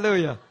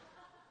 Hallelujah.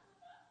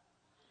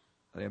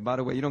 By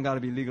the way, you don't got to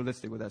be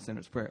legalistic with that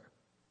sinner's prayer.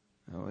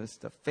 It's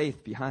the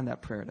faith behind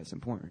that prayer that's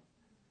important.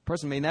 A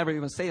person may never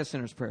even say a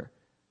sinner's prayer.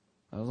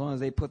 As long as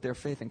they put their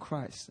faith in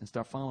Christ and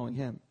start following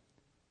Him.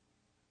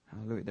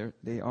 Hallelujah.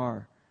 They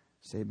are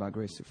saved by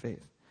grace through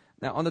faith.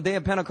 Now, on the day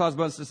of Pentecost,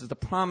 brothers and sisters, the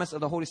promise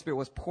of the Holy Spirit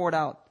was poured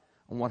out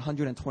on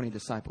 120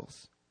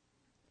 disciples.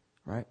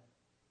 Right?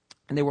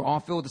 And they were all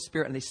filled with the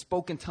Spirit and they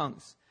spoke in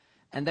tongues.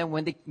 And then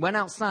when they went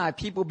outside,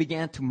 people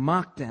began to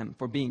mock them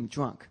for being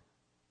drunk.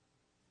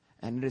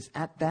 And it is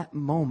at that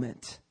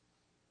moment,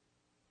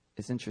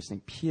 it's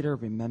interesting, Peter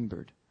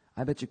remembered.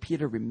 I bet you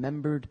Peter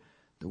remembered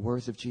the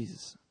words of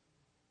Jesus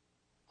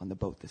on the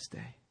boat this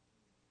day.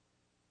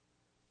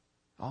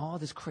 All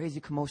this crazy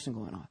commotion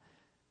going on.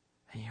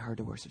 And he heard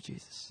the words of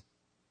Jesus.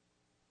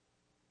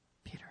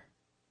 Peter,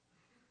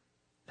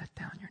 let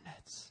down your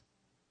nets.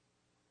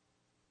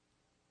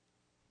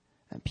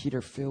 And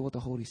Peter, filled with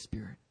the Holy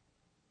Spirit,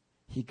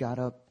 he got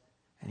up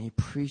and he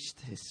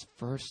preached his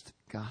first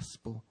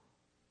gospel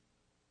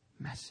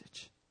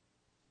message.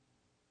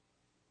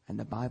 And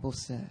the Bible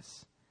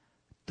says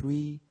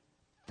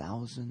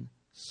 3,000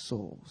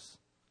 souls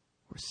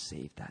were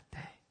saved that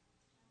day.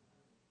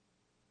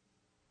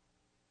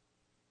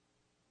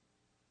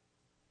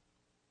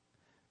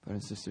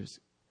 Brothers and sisters,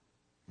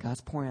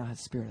 God's pouring out His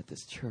Spirit at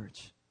this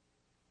church.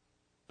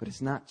 But it's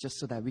not just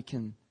so that we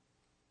can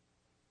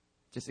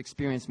just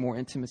experience more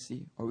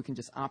intimacy, or we can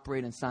just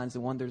operate in signs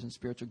and wonders and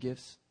spiritual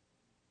gifts.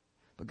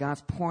 But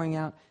God's pouring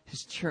out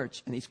His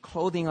church, and He's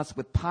clothing us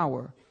with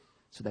power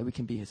so that we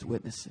can be His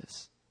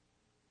witnesses.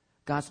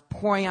 God's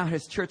pouring out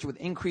His church with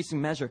increasing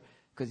measure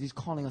because He's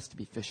calling us to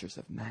be fishers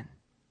of men.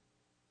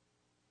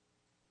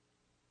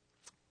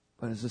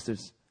 Brothers and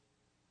sisters,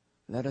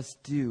 let us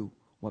do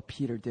what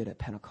Peter did at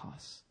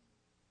Pentecost.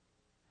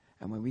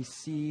 And when we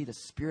see the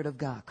Spirit of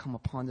God come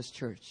upon this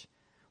church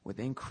with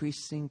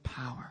increasing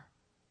power,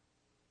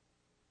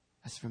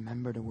 let's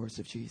remember the words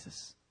of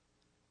Jesus.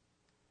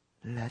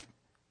 Let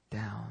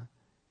down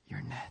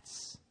your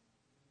nets.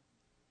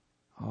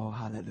 Oh,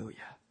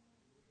 hallelujah.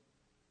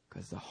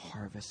 Because the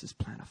harvest is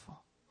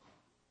plentiful.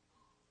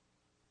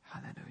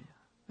 Hallelujah.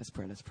 Let's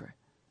pray, let's pray.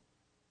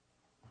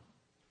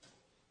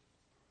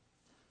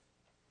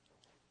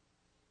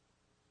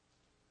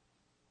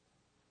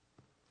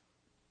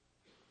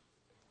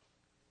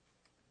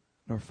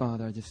 Lord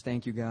Father, I just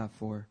thank you, God,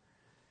 for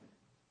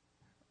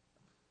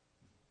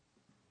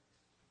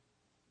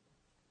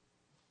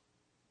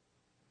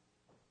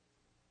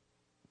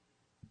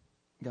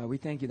God, we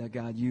thank you that,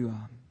 God, you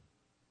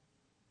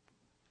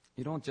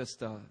don't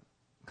just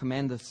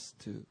command us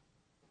to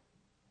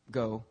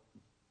go.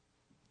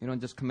 You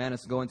don't just command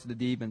us to go into the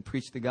deep and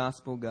preach the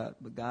gospel, God.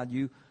 But, God,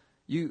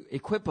 you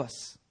equip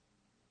us.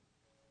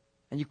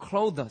 And you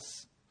clothe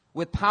us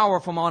with power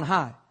from on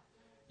high.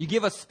 You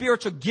give us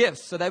spiritual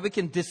gifts so that we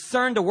can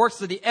discern the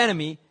works of the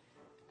enemy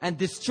and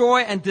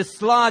destroy and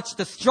dislodge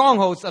the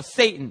strongholds of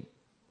Satan.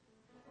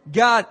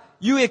 God,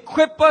 you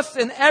equip us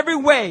in every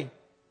way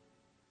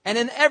and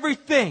in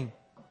everything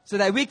so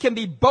that we can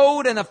be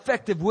bold and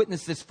effective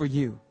witnesses for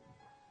you.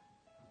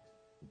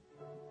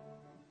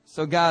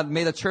 So God,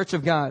 may the church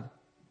of God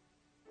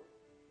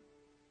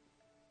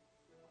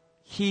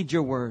heed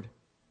your word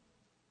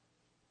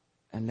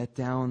and let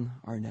down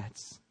our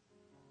nets.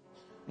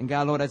 And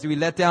God, Lord, as we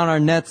let down our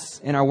nets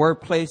in our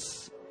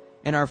workplace,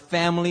 in our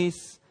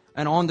families,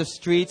 and on the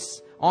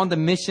streets, on the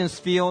missions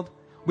field,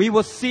 we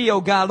will see, oh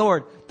God,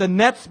 Lord, the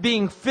nets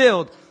being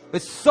filled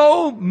with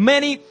so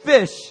many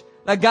fish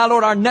that, God,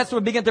 Lord, our nets will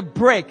begin to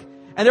break.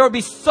 And there will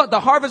be the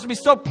harvest will be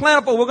so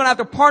plentiful, we're going to have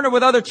to partner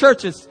with other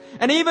churches.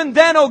 And even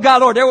then, oh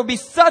God, Lord, there will be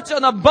such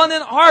an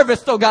abundant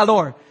harvest, oh God,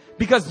 Lord,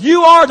 because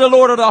you are the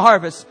Lord of the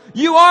harvest.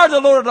 You are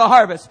the Lord of the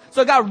harvest.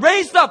 So God,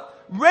 raise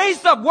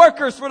up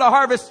workers for the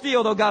harvest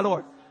field, oh God,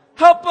 Lord.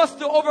 Help us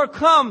to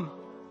overcome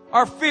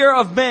our fear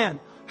of man.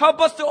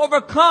 Help us to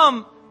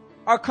overcome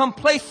our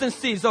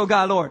complacencies, oh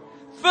God, Lord.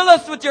 Fill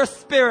us with your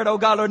Spirit, oh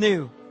God,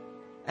 anew.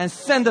 And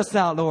send us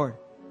out, Lord,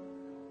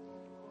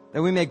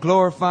 that we may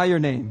glorify your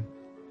name.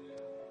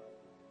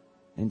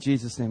 In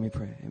Jesus' name we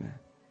pray. Amen.